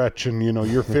 30-day stretch and,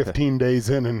 you're 15 days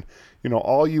in and,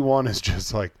 all you want is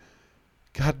just like,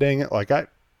 God dang it. Like, I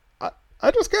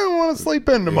just kind of want to sleep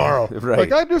in tomorrow. Yeah, right.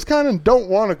 Like, I just kind of don't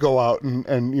want to go out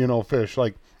and fish.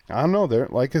 Like, I don't know.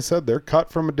 Like I said, they're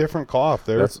cut from a different cloth.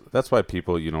 That's why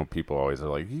people always are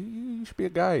like, you should be a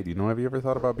guide. Have you ever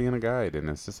thought about being a guide? And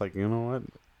it's just like, you know what?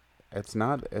 It's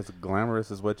not as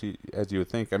glamorous as you would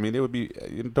think. I mean, it would be.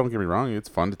 Don't get me wrong; it's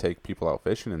fun to take people out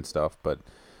fishing and stuff, but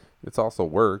it's also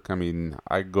work. I mean,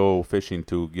 I go fishing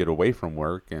to get away from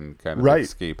work and kind of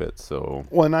escape it. So,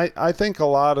 when I think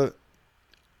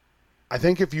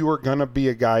if you were gonna be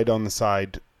a guide on the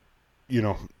side,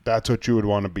 that's what you would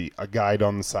want to be, a guide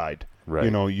on the side. Right.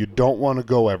 You don't want to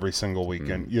go every single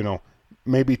weekend.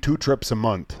 Maybe 2 trips a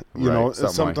month.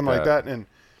 Something like that. And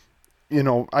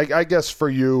I guess for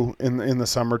you in the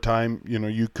summertime,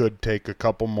 you could take a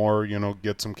couple more,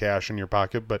 get some cash in your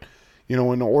pocket. But, in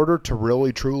order to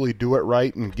really, truly do it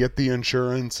right and get the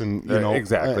insurance and,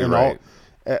 exactly and right.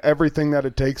 Everything that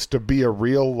it takes to be a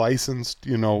real licensed,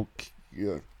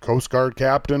 Coast Guard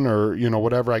captain or,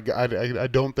 whatever. I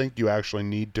don't think you actually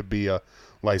need to be a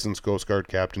licensed Coast Guard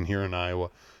captain here in Iowa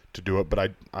to do it.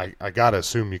 But I got to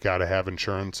assume you got to have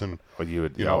insurance and,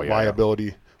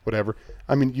 liability, whatever.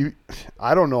 I mean,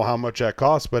 I don't know how much that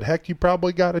costs, but heck, you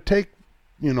probably got to take,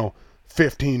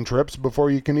 15 trips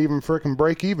before you can even frickin'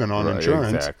 break even on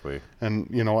insurance. Exactly. And,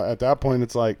 at that point,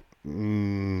 it's like,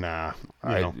 nah.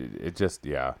 It just,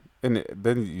 yeah. And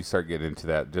then you start getting into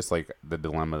that, just like the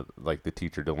dilemma, like the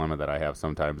teacher dilemma that I have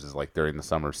sometimes is like during the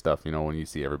summer stuff, when you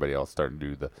see everybody else starting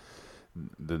to do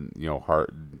the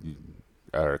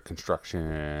hard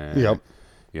construction. Yep.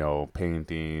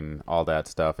 Painting, all that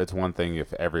stuff. It's one thing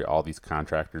if all these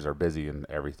contractors are busy and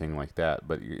everything like that,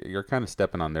 but you're kind of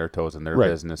stepping on their toes in their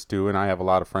business too. And I have a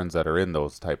lot of friends that are in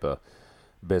those type of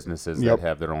businesses that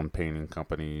have their own painting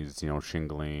companies,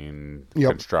 shingling,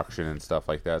 construction and stuff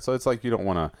like that. So it's like you don't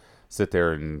want to sit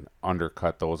there and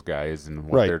undercut those guys and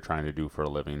what they're trying to do for a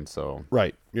living. So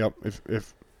Yep.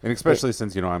 And especially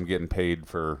since I'm getting paid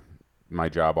for my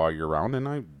job all year round, and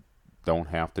I don't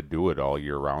have to do it all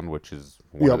year round, which is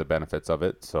one of the benefits of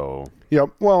it. So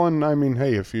well, and I mean,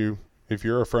 hey, if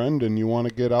you're a friend and you want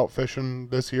to get out fishing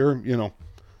this year,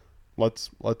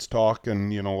 let's talk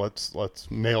and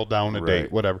let's nail down a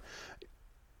date, whatever.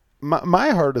 My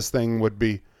hardest thing would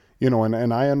be,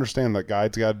 and I understand that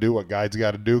guides got to do what guides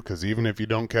got to do, because even if you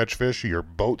don't catch fish, your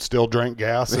boat still drank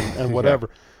gas and whatever.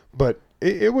 But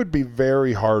it would be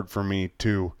very hard for me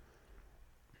to.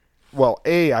 Well,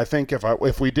 I think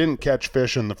if we didn't catch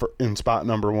fish in spot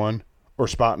number 1 or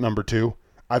spot number 2,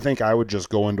 I think I would just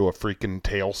go into a freaking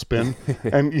tailspin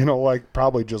and, like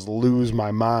probably just lose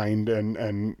my mind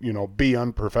and be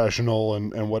unprofessional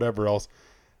and whatever else.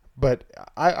 But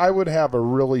I would have a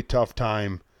really tough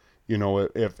time,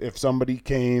 if somebody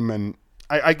came and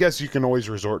I guess you can always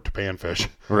resort to panfish,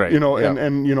 right?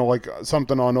 And like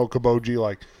something on Okoboji,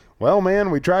 like, well,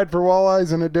 man, we tried for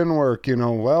walleyes and it didn't work,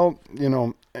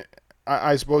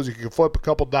 I suppose you could flip a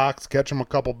couple docks, catch them a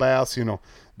couple bass,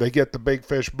 they get the big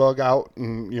fish bug out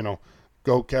and,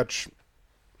 go catch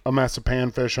a mess of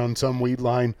panfish on some weed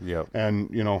line. Yep.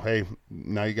 And, hey,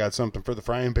 now you got something for the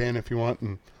frying pan if you want.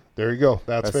 And there you go.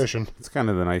 That's fishing. It's kind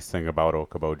of the nice thing about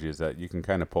Okoboji is that you can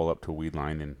kind of pull up to a weed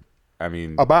line and,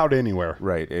 about anywhere.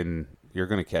 Right. And you're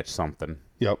going to catch something.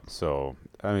 Yep. So,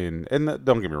 and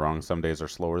don't get me wrong, some days are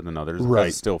slower than others. Right.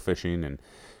 It's still fishing and,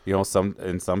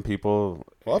 some people.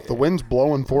 Well, if the wind's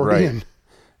blowing 40 right.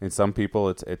 And some people,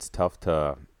 it's tough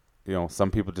to,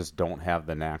 some people just don't have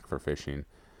the knack for fishing.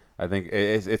 I think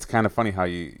it's kind of funny how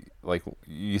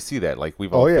you see that, like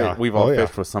we've all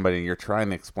fished with somebody and you're trying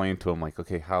to explain to them like,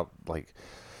 okay, how, like,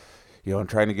 I'm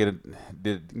trying to get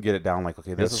it down, like,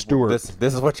 okay, this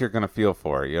is what you're gonna feel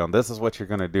for, this is what you're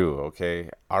gonna do, okay,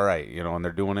 all right, and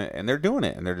they're doing it and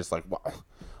they're just like,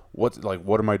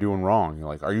 what am I doing wrong? You're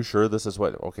like, are you sure this is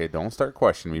what? Okay, don't start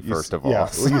questioning me first of all. Yeah,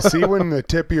 well, you see when the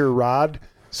tip of your rod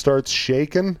starts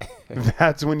shaking,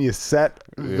 that's when you set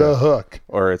the hook.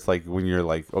 Or it's like when you're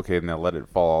like, okay, now let it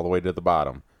fall all the way to the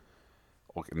bottom.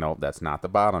 Okay, no, that's not the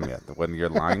bottom yet. When your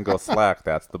line goes slack,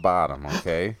 that's the bottom,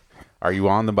 okay? Are you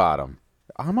on the bottom?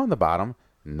 I'm on the bottom.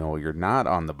 No, you're not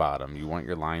on the bottom. You want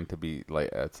your line to be like,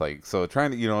 it's like, so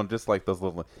trying to, just like those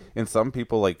little, and some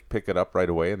people like pick it up right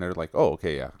away and they're like, oh,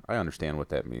 okay, yeah, I understand what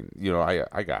that means.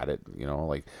 I got it,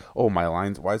 like, oh,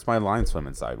 why is my line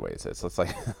swimming sideways? It's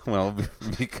like, well,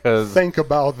 because. Think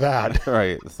about that.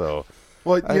 Right. So.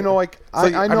 Well, I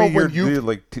know when you're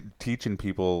like teaching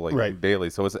people like right. daily,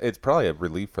 so it's probably a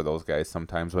relief for those guys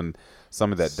sometimes when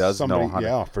somebody that does know how.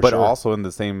 Yeah, for but sure. Also in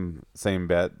the same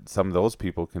bet, some of those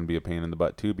people can be a pain in the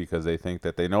butt too because they think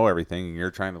that they know everything, and you're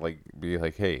trying to like be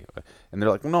like, hey, and they're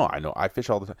like, no, I know, I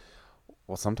fish all the time.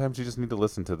 Well, sometimes you just need to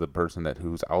listen to the person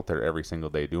who's out there every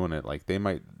single day doing it. Like they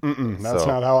might. That's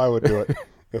not how I would do it.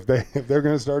 if they're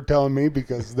going to start telling me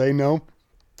because they know,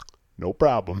 no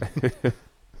problem.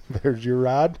 There's your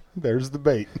rod. There's the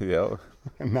bait. Yeah.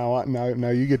 And now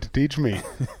you get to teach me.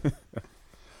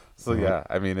 So yeah,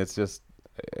 it's just,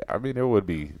 it would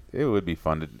be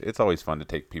fun it's always fun to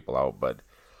take people out, but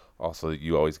also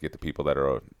you always get the people that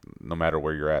are, no matter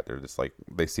where you're at, they're just like,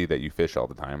 they see that you fish all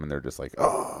the time and they're just like,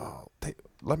 oh,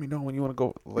 let me know when you want to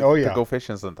go, to go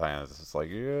fishing sometimes. It's just like,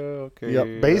 yeah, okay.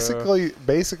 Yep.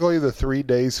 Basically the 3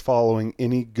 days following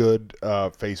any good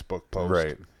Facebook post.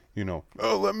 Right.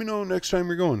 Let me know next time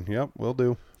you're going. Yep, will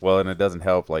do. Well, and it doesn't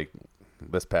help, like,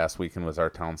 this past weekend was our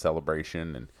town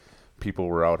celebration, and people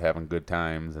were out having good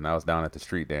times, and I was down at the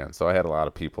street dance, so I had a lot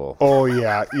of people. Oh,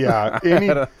 yeah.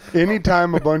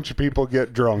 Anytime a bunch of people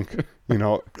get drunk,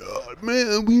 God,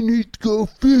 man, we need to go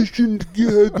fishing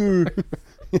together.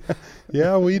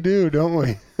 Yeah, we do, don't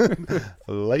we?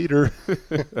 Later.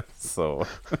 So.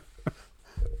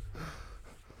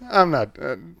 I'm not...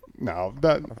 No,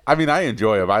 I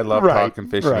enjoy them. I love talking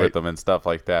fishing with them and stuff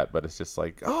like that. But it's just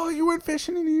like, oh, you went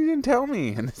fishing and you didn't tell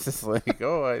me, and it's just like, it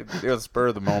was a spur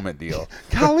of the moment deal.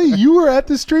 Golly, you were at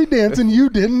the street dance and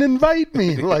you didn't invite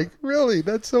me. Like, really?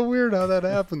 That's so weird how that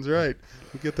happens, right?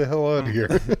 Get the hell out of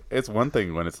here. It's one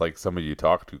thing when it's like somebody you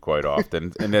talk to quite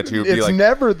often, and that you'd be it's like,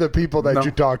 never the people that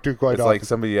you talk to quite often. It's like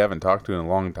somebody you haven't talked to in a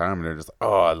long time, and they're just,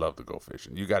 oh, I love to go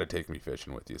fishing. You got to take me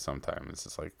fishing with you sometime. It's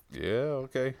just like, yeah,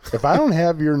 okay. If I don't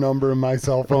have your number in my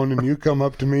cell phone and you come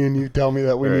up to me and you tell me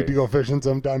that we need to go fishing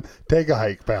sometime, take a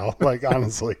hike, pal. Like,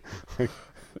 honestly.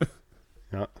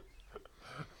 Yeah.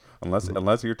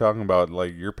 Unless you're talking about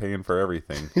like you're paying for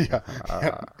everything, yeah,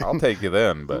 I'll take you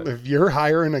then. But if you're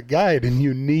hiring a guide and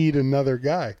you need another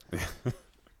guy,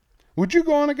 would you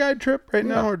go on a guide trip right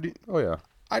now? Or oh yeah,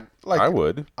 I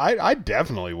would. I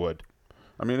definitely would.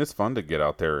 It's fun to get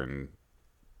out there and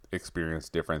experience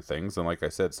different things. And like I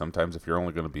said, sometimes if you're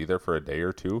only going to be there for a day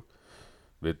or two,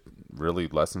 it really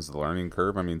lessens the learning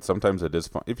curve. Sometimes it is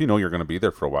fun if you're going to be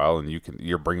there for a while and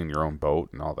you're bringing your own boat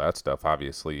and all that stuff.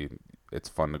 Obviously, it's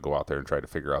fun to go out there and try to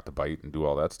figure out the bite and do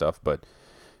all that stuff. But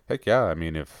heck yeah,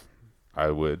 if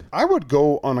I would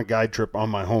go on a guide trip on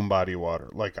my home body of water.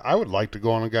 Like I would like to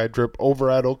go on a guide trip over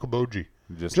at Okoboji.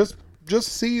 Just just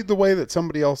see the way that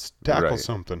somebody else tackles Right.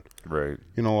 something. Right.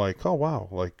 You know, like, oh wow,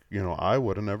 like, you know, I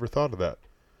would have never thought of that.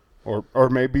 Or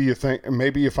maybe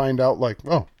you find out like,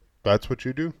 oh, that's what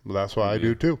you do. Well, that's what I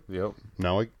do too. Yep.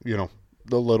 Now, like, you know,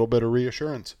 the little bit of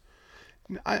reassurance.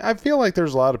 I feel like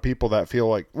there's a lot of people that feel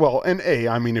like, well, and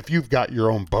I mean, if you've got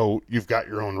your own boat, you've got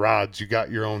your own rods, you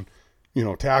got your own, you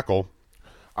know, tackle,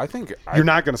 I think you're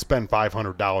not going to spend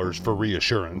 $500 for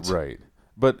reassurance. Right.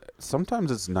 But sometimes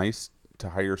it's nice to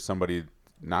hire somebody,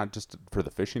 not just for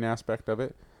the fishing aspect of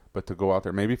it, but to go out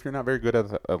there. Maybe if you're not very good at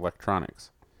the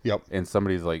electronics. Yep. And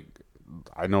somebody's like,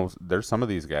 I know there's some of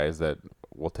these guys that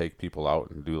will take people out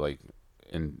and do like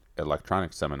in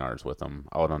electronic seminars with them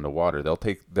out on the water.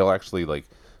 They'll actually like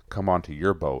come onto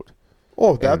your boat.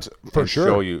 Oh, that's for and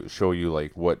sure. Show you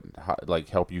like like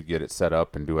help you get it set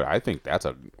up and do it. I think that's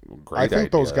a great I think idea.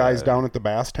 those guys down at the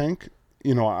bass tank,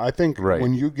 you know, I think Right.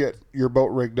 when you get your boat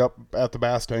rigged up at the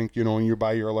bass tank, you know, and you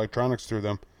buy your electronics through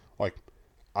them, like,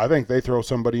 I think they throw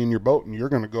somebody in your boat and you're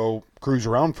going to go cruise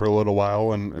around for a little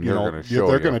while and you they're know, gonna show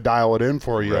they're you. going to dial it in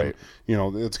for you. Right. And, you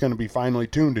know, it's going to be finely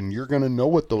tuned and you're going to know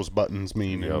what those buttons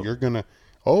mean Yep. and you're going to,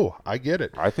 oh, I get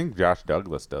it. I think Josh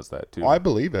Douglas does that too. I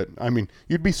believe it. I mean,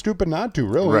 you'd be stupid not to,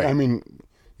 really. Right. I mean,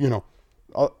 you know,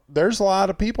 there's a lot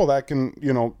of people that can,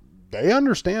 you know, they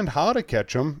understand how to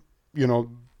catch them, you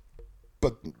know,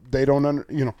 but they don't,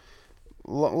 you know,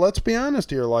 let's be honest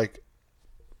here. Like,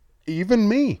 even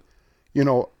me, you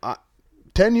know,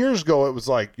 10 years ago, it was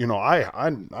like, you know,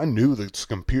 I knew this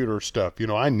computer stuff, you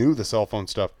know, I knew the cell phone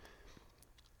stuff.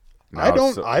 Now I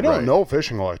don't right. know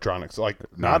fishing electronics, like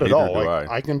No, not at neither all. do Like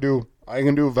I. I can do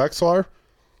Vexilar,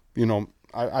 you know,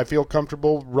 I feel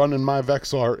comfortable running my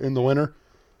Vexilar in the winter.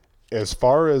 As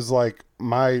far as like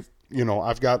my, you know,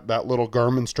 I've got that little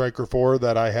Garmin Striker 4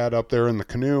 that I had up there in the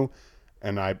canoe,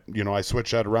 and I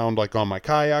switched that around like on my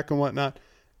kayak and whatnot.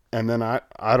 And then I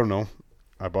don't know,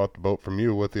 I bought the boat from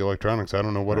you with the electronics. I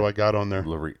don't know what do I got on there.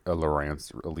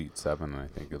 Lowrance Elite 7, I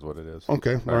think is what it is.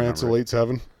 Okay, If I Lowrance remember. Elite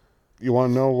 7. You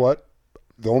want to know what?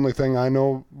 The only thing I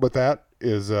know with that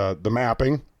is the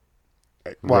mapping.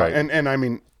 Well, Right. and I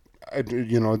mean,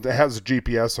 you know, it has a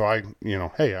GPS, so I, you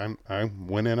know, hey, I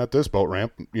went in at this boat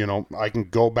ramp. You know, I can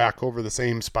go back over the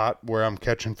same spot where I'm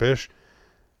catching fish,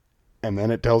 and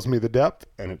then it tells me the depth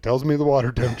and it tells me the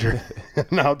water temperature.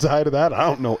 And outside of that, I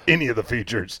don't know any of the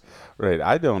features. Right.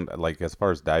 I don't like as far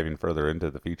as diving further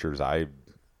into the features.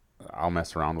 I'll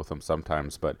mess around with them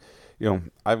sometimes, but you know,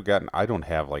 I don't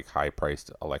have like high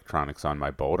priced electronics on my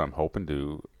boat. I'm hoping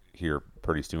to here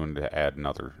pretty soon to add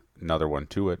another one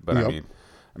to it. But Yep.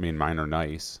 I mean, mine are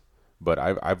nice, but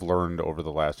I've learned over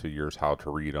the last few years how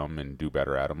to read them and do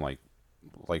better at them.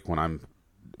 Like when I'm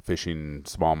fishing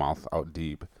smallmouth out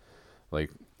deep, like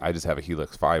I just have a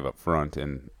Helix 5 up front,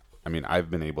 and I mean I've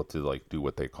been able to like do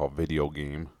what they call video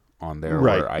game on there,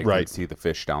 Right, where I right. can see the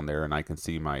fish down there, and I can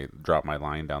see drop my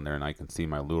line down there, and I can see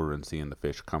my lure and seeing the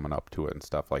fish coming up to it and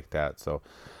stuff like that. So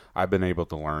I've been able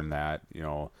to learn that, you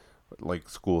know, like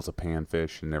schools of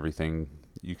panfish and everything.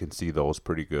 You can see those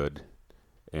pretty good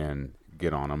and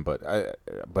get on them, but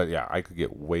yeah, I could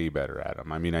get way better at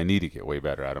them. I mean, I need to get way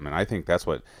better at them, and I think that's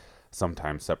what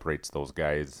sometimes separates those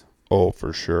guys. Oh,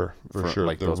 for sure, for sure.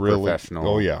 Like The those really, professional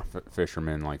oh yeah,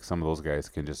 fishermen. Like some of those guys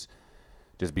can just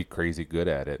be crazy good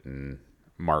at it and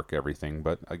mark everything.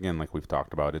 But again, like we've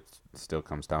talked about, it still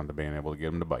comes down to being able to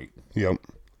get them to bite. yep.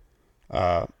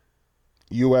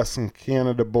 U.S. and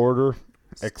Canada border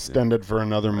extended for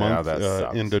another month that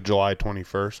sucks. into July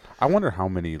 21st. I wonder how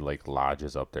many like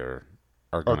lodges up there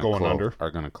are going under. are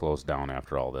going to close down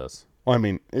after all this. Well, I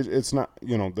mean, it's not,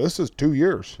 you know, this is 2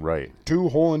 years, Right. 2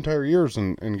 whole entire years,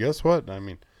 and guess what? I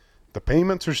mean, the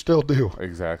payments are still due.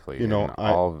 Exactly. You know,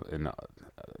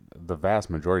 the vast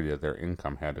majority of their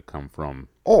income had to come from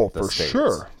Oh, the for States.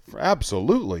 sure,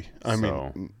 absolutely. I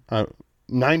mean,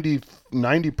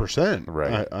 90%.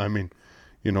 Right. I mean,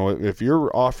 you know, if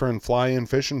you're offering fly-in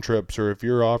fishing trips, or if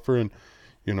you're offering,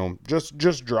 you know, just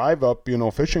drive up, you know,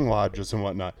 fishing lodges and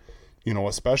whatnot, you know,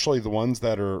 especially the ones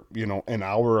that are, you know, an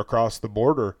hour across the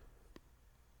border.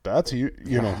 That's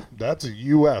that's a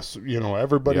U.S. You know,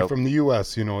 everybody Yep. from the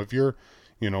U.S. You know, if you're,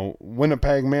 you know,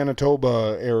 Winnipeg,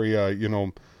 Manitoba area, you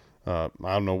know, I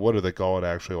don't know, what do they call it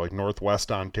actually, like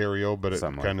Northwest Ontario, but it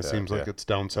Something kind like of that, seems like yeah. it's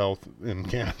down south in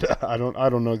Canada. I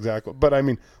don't know exactly, but I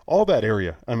mean, all that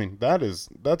area. I mean, that's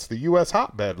the U.S.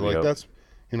 hotbed. Like Yep. that's,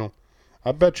 you know,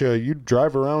 I bet you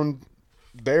drive around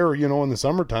there, you know, in the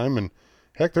summertime, and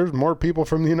heck, there's more people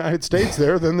from the United States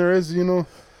there than there is, you know,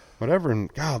 whatever.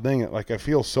 And God dang it, like I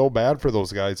feel so bad for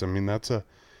those guys. I mean, that's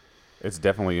It's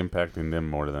definitely impacting them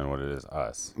more than what it is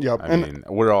us. Yep. I mean,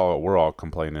 we're all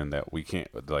complaining that we can't,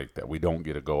 like, that we don't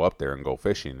get to go up there and go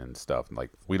fishing and stuff.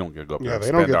 Like, we don't get to go up there and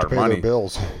they don't spend get our to pay money. their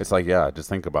bills. It's like, yeah, just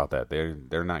think about that.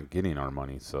 They're not getting our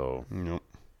money. So, Yep.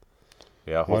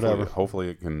 yeah, Whatever. hopefully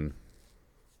it can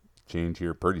change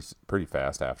here pretty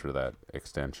fast after that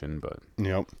extension. But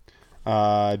Yep.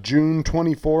 June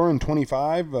 24 and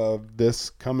 25 of this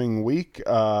coming week,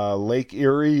 Lake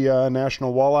Erie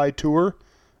National Walleye Tour.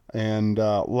 And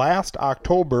last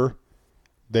October,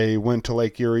 they went to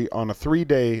Lake Erie on a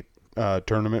 3-day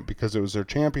tournament because it was their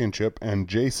championship. And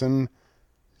Jason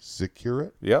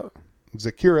Zakurit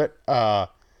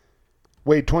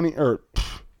weighed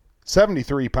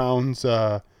 73 pounds,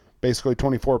 basically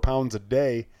 24 pounds a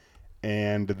day.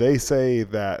 And they say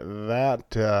that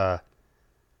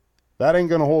ain't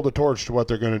going to hold a torch to what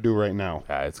they're going to do right now.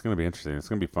 Yeah, it's going to be interesting. It's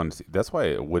going to be fun to see. That's why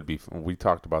it would be. We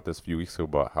talked about this a few weeks ago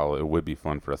about how it would be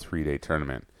fun for a 3-day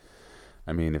tournament.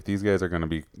 I mean, if these guys are going to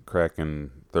be cracking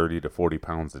 30 to 40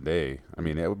 pounds a day, I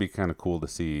mean, it would be kind of cool to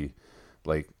see,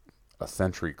 like, a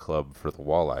century club for the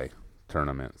walleye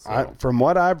tournament. So. From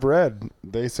what I've read,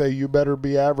 they say you better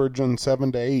be averaging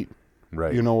 7 to 8,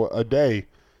 right? A day,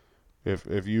 if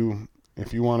you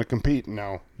want to compete.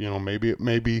 Now,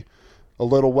 maybe a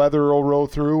little weather will roll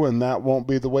through, and that won't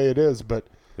be the way it is. But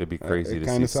it'd be crazy to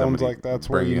see kind of sounds like that's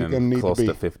where you're going to need to be. Close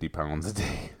to 50 pounds a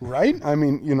day, right? I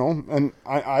mean, and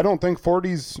I don't think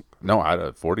 40's. No,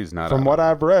 40's not. From what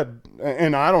I've read,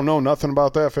 and I don't know nothing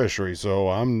about that fishery, so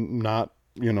I'm not,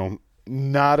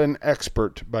 not an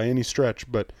expert by any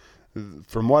stretch. But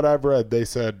from what I've read, they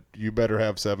said you better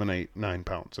have 7, 8, 9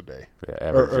 pounds a day,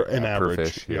 or an average.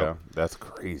 Fish, yeah, that's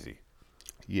crazy.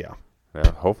 Yeah. Yeah,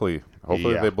 hopefully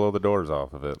they blow the doors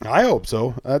off of it. I hope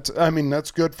so. That's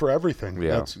good for everything.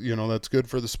 Yeah. That's good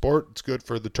for the sport. It's good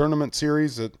for the tournament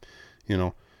series. I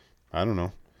don't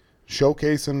know,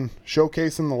 showcasing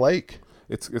the lake.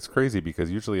 It's crazy because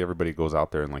usually everybody goes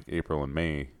out there in like April and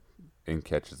May and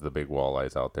catches the big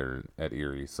walleyes out there at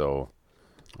Erie. So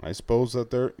I suppose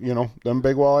that they're, them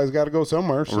big walleyes got to go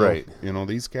somewhere. So, right.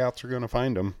 These cats are going to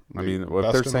find them. I mean,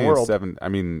 if they're saying 7, I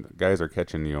mean, guys are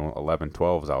catching, 11,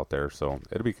 12s out there. So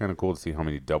it'd be kind of cool to see how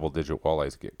many double-digit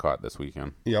walleyes get caught this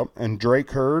weekend. Yep. And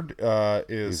Drake Hurd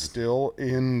is still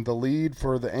in the lead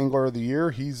for the Angler of the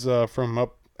Year. He's from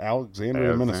up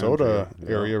Alexandria, Minnesota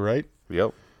area, right?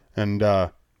 Yep. And,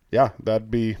 that'd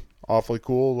be awfully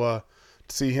cool to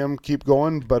see him keep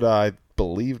going. But I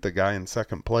believe the guy in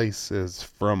second place is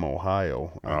from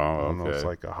Ohio. I don't know, it's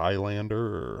like a Highlander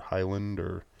or Highland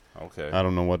or I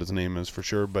don't know what his name is for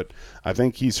sure, but I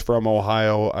think he's from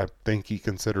Ohio. I think he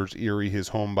considers Erie his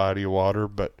home body of water.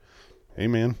 But hey,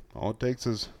 man, all it takes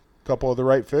is a couple of the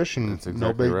right fish and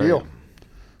no big deal.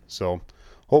 So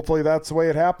hopefully that's the way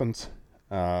it happens.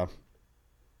 I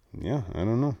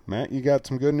don't know. Matt, you got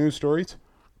some good news stories?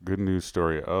 Good news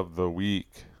story of the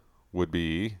week would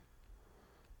be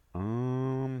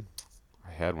I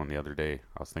had one the other day.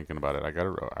 I was thinking about it. I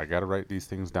gotta write these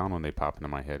things down when they pop into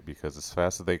my head because as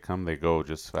fast as they come, they go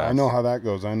just fast. I know how that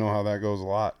goes. A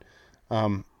lot.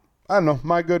 I don't know.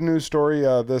 My good news story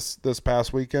this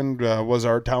past weekend was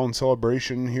our town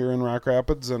celebration here in Rock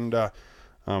Rapids, and I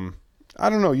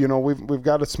don't know. We've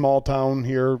got a small town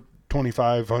here,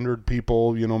 2,500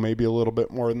 people. Maybe a little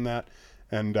bit more than that,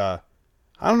 and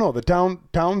I don't know. The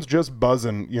town's just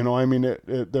buzzing. I mean,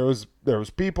 there was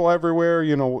people everywhere.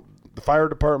 The fire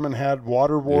department had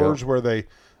water wars where they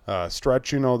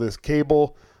stretch, this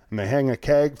cable and they hang a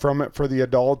keg from it for the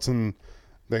adults and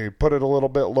they put it a little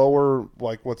bit lower,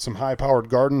 like with some high-powered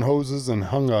garden hoses, and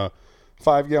hung a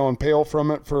 5-gallon pail from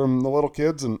it for the little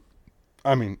kids. And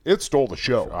I mean, it stole the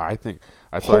show. I think.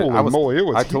 Holy moly, it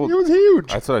was huge.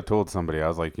 That's what I told somebody. I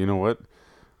was like, you know what?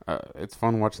 It's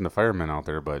fun watching the firemen out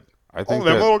there, but I think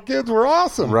them little kids were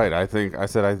awesome. Right. I think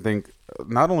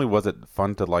not only was it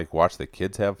fun to like watch the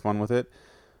kids have fun with it,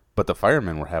 but the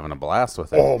firemen were having a blast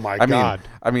with it. Oh my God.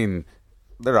 I mean,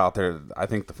 they're out there. I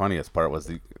think the funniest part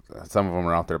was some of them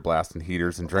were out there blasting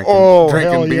heaters and drinking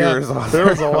beers. Yeah. There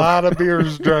was a lot of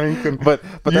beers drinking. but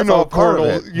that's all part of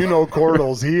it.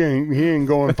 Cordles, he ain't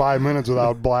going 5 minutes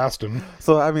without blasting.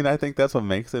 So I mean, I think that's what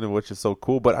makes it, which is so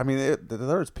cool. But I mean,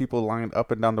 there's people lined up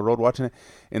and down the road watching it.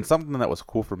 And something that was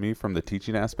cool for me from the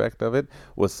teaching aspect of it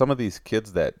was some of these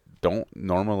kids that don't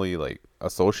normally like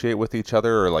associate with each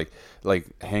other or like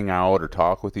hang out or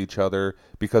talk with each other,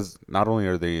 because not only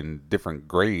are they in different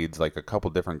grades, like a couple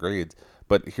different grades,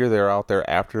 but here they're out there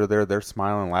after they're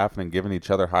smiling, laughing, and giving each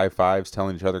other high fives,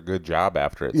 telling each other good job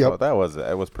after it. Yep. So that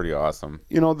was pretty awesome.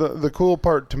 The cool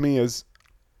part to me is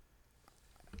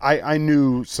I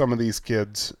knew some of these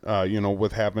kids,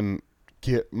 with having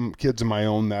kids of my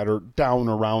own that are down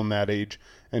around that age.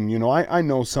 And, you know, I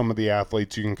know some of the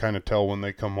athletes, you can kind of tell when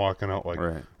they come walking out like,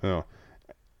 Right. you know.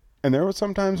 And there was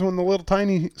sometimes when the little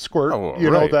tiny squirt, Oh, you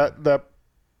know, right. that,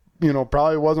 you know,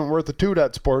 probably wasn't worth a toot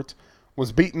at sports,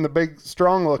 was beating the big,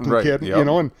 strong-looking Right, kid, yep. you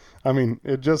know. And, I mean,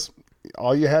 it just,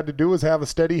 all you had to do was have a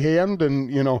steady hand and,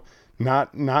 you know,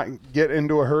 not get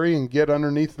into a hurry and get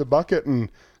underneath the bucket. And,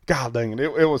 God dang it,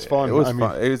 it was fun. It was I mean,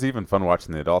 fun. It was even fun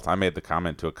watching the adults. I made the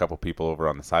comment to a couple people over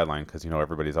on the sideline because, you know,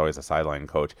 everybody's always a sideline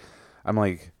coach. I'm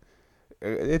like,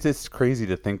 it's just crazy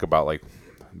to think about, like,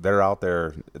 they're out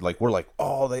there, like, we're like,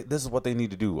 oh, this is what they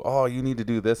need to do. Oh, you need to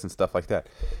do this and stuff like that.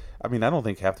 I mean, I don't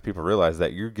think half the people realize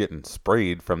that you're getting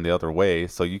sprayed from the other way,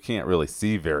 so you can't really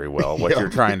see very well what you're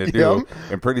trying to do.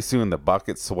 And pretty soon the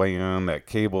bucket's swaying, that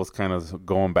cable's kind of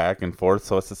going back and forth.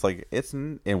 So it's just like,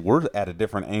 and we're at a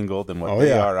different angle than what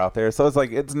they are out there. So it's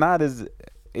like, it's not as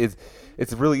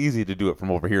it's really easy to do it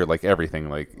from over here, like everything.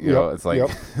 Like, you know, it's like,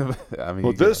 I mean,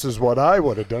 well, this is what I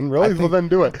would have done. Really? Well, then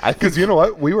do it. Because you know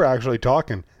what? We were actually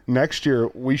talking. Next year,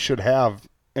 we should have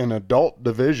an adult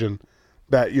division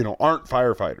that, you know, aren't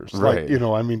firefighters. Right. Like, you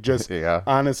know, I mean, just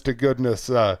honest to goodness,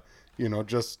 you know,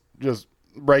 just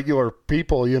regular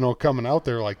people, you know, coming out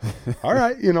there like, all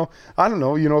right, you know, I don't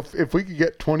know, you know, if we could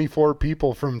get 24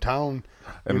 people from town.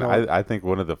 And know, I think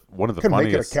one of the funniest,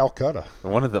 make it a Calcutta.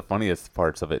 One of the funniest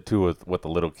parts of it too with the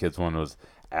little kids one was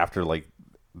after, like,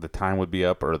 the time would be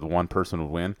up or the one person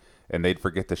would win and they'd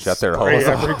forget to shut their hose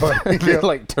off. They'd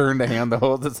like turn to hand the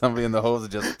hose to somebody and the hose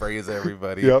just sprays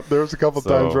everybody. Yep, there was a couple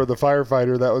times where the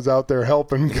firefighter that was out there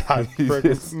helping got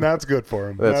friggin', and that's good for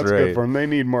them. That's right. Good for them. They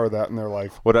need more of that in their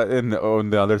life. And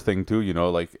the other thing too, you know,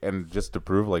 like, and just to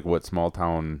prove like what small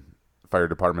town fire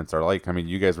departments are like. I mean,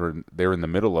 you guys were in the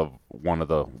middle of one of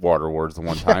the water wars the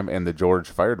one time, and the George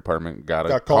Fire Department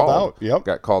got called out. Yep,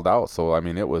 got called out. So I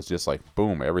mean, it was just like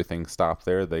boom, everything stopped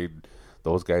there.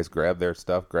 Those guys grabbed their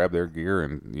stuff, grabbed their gear,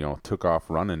 and, you know, took off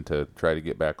running to try to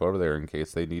get back over there in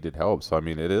case they needed help. So I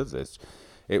mean,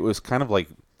 it was kind of like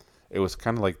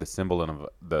the symbol and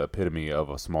the epitome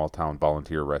of a small town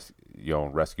volunteer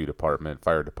rescue department,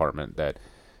 fire department that.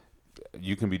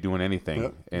 You can be doing anything.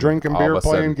 Yep. Drinking beer,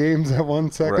 playing games at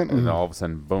 1 second. And all of a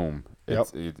sudden, boom.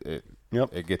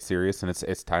 It gets serious, and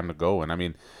it's time to go. And, I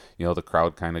mean, you know, the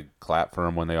crowd kind of clapped for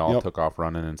them when they all took off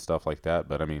running and stuff like that.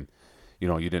 But, I mean, you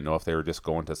know, you didn't know if they were just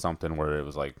going to something where it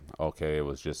was like, okay, it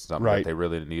was just something that they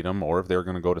really didn't need them, or if they were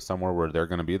going to go to somewhere where they're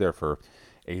going to be there for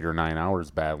 8 or 9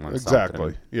 hours battling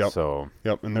something. Yep. So,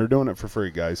 and they're doing it for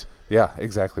free, guys. Yeah,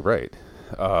 exactly right.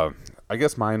 I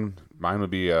guess mine would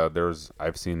be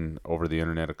I've seen over the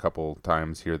internet a couple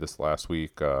times here this last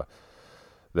week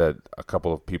that a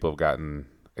couple of people have gotten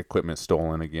equipment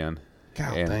stolen again.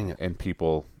 God dang it. And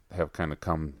people have kind of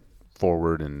come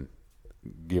forward and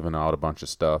given out a bunch of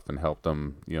stuff and helped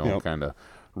them, you know, kind of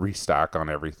restock on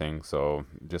everything. So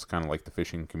just kind of like the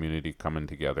fishing community coming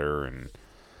together, and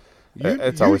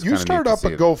it's always you start up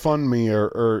a GoFundMe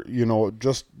or you know,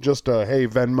 just a hey,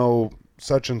 Venmo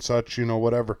such and such, you know,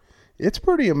 whatever. It's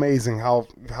pretty amazing how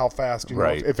fast, you know,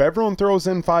 if everyone throws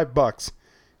in $5,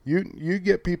 you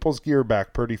get people's gear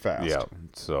back pretty fast. Yeah,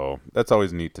 so that's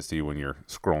always neat to see when you're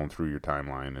scrolling through your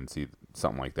timeline and see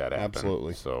something like that happen.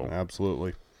 Absolutely. So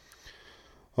absolutely.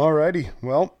 Alrighty,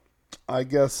 well, I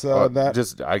guess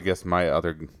I guess my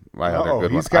other good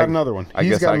one. He's got another one.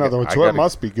 He's got another one, so it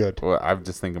must be good. Well, I'm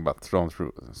just thinking about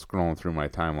scrolling through my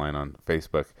timeline on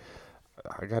Facebook.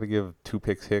 I got to give Two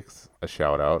Picks Hicks a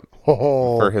shout out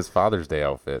for his Father's Day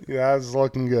outfit. Yeah, it's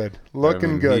looking good.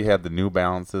 Good. He had the New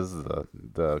Balances,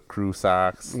 the crew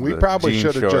socks. We probably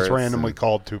should have just randomly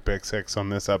called Two Picks Hicks on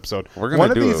this episode.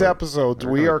 One of these episodes,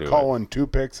 we are calling Two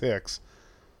Picks Hicks.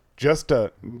 Just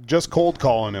cold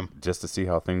calling him. Just to see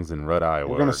how things in Red Iowa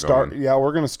we're gonna start. Yeah,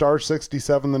 we're going to star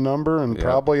 67 the number and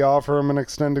probably offer him an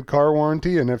extended car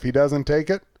warranty. And if he doesn't take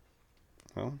it,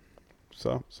 well,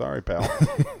 so sorry, pal.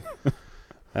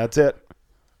 That's it.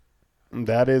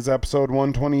 That is episode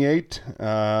 128.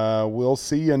 We'll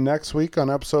see you next week on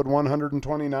episode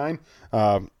 129.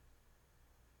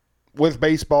 With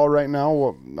baseball right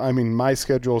now, I mean, my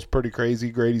schedule is pretty crazy.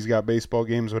 Grady's got baseball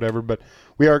games, whatever, but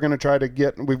we are going to try to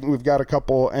get, we've got a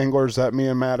couple anglers that me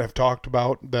and Matt have talked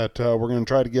about that we're going to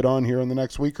try to get on here in the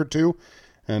next week or two.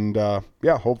 And,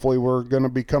 hopefully we're going to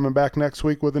be coming back next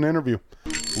week with an interview.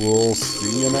 We'll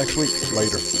see you next week.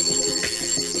 Later.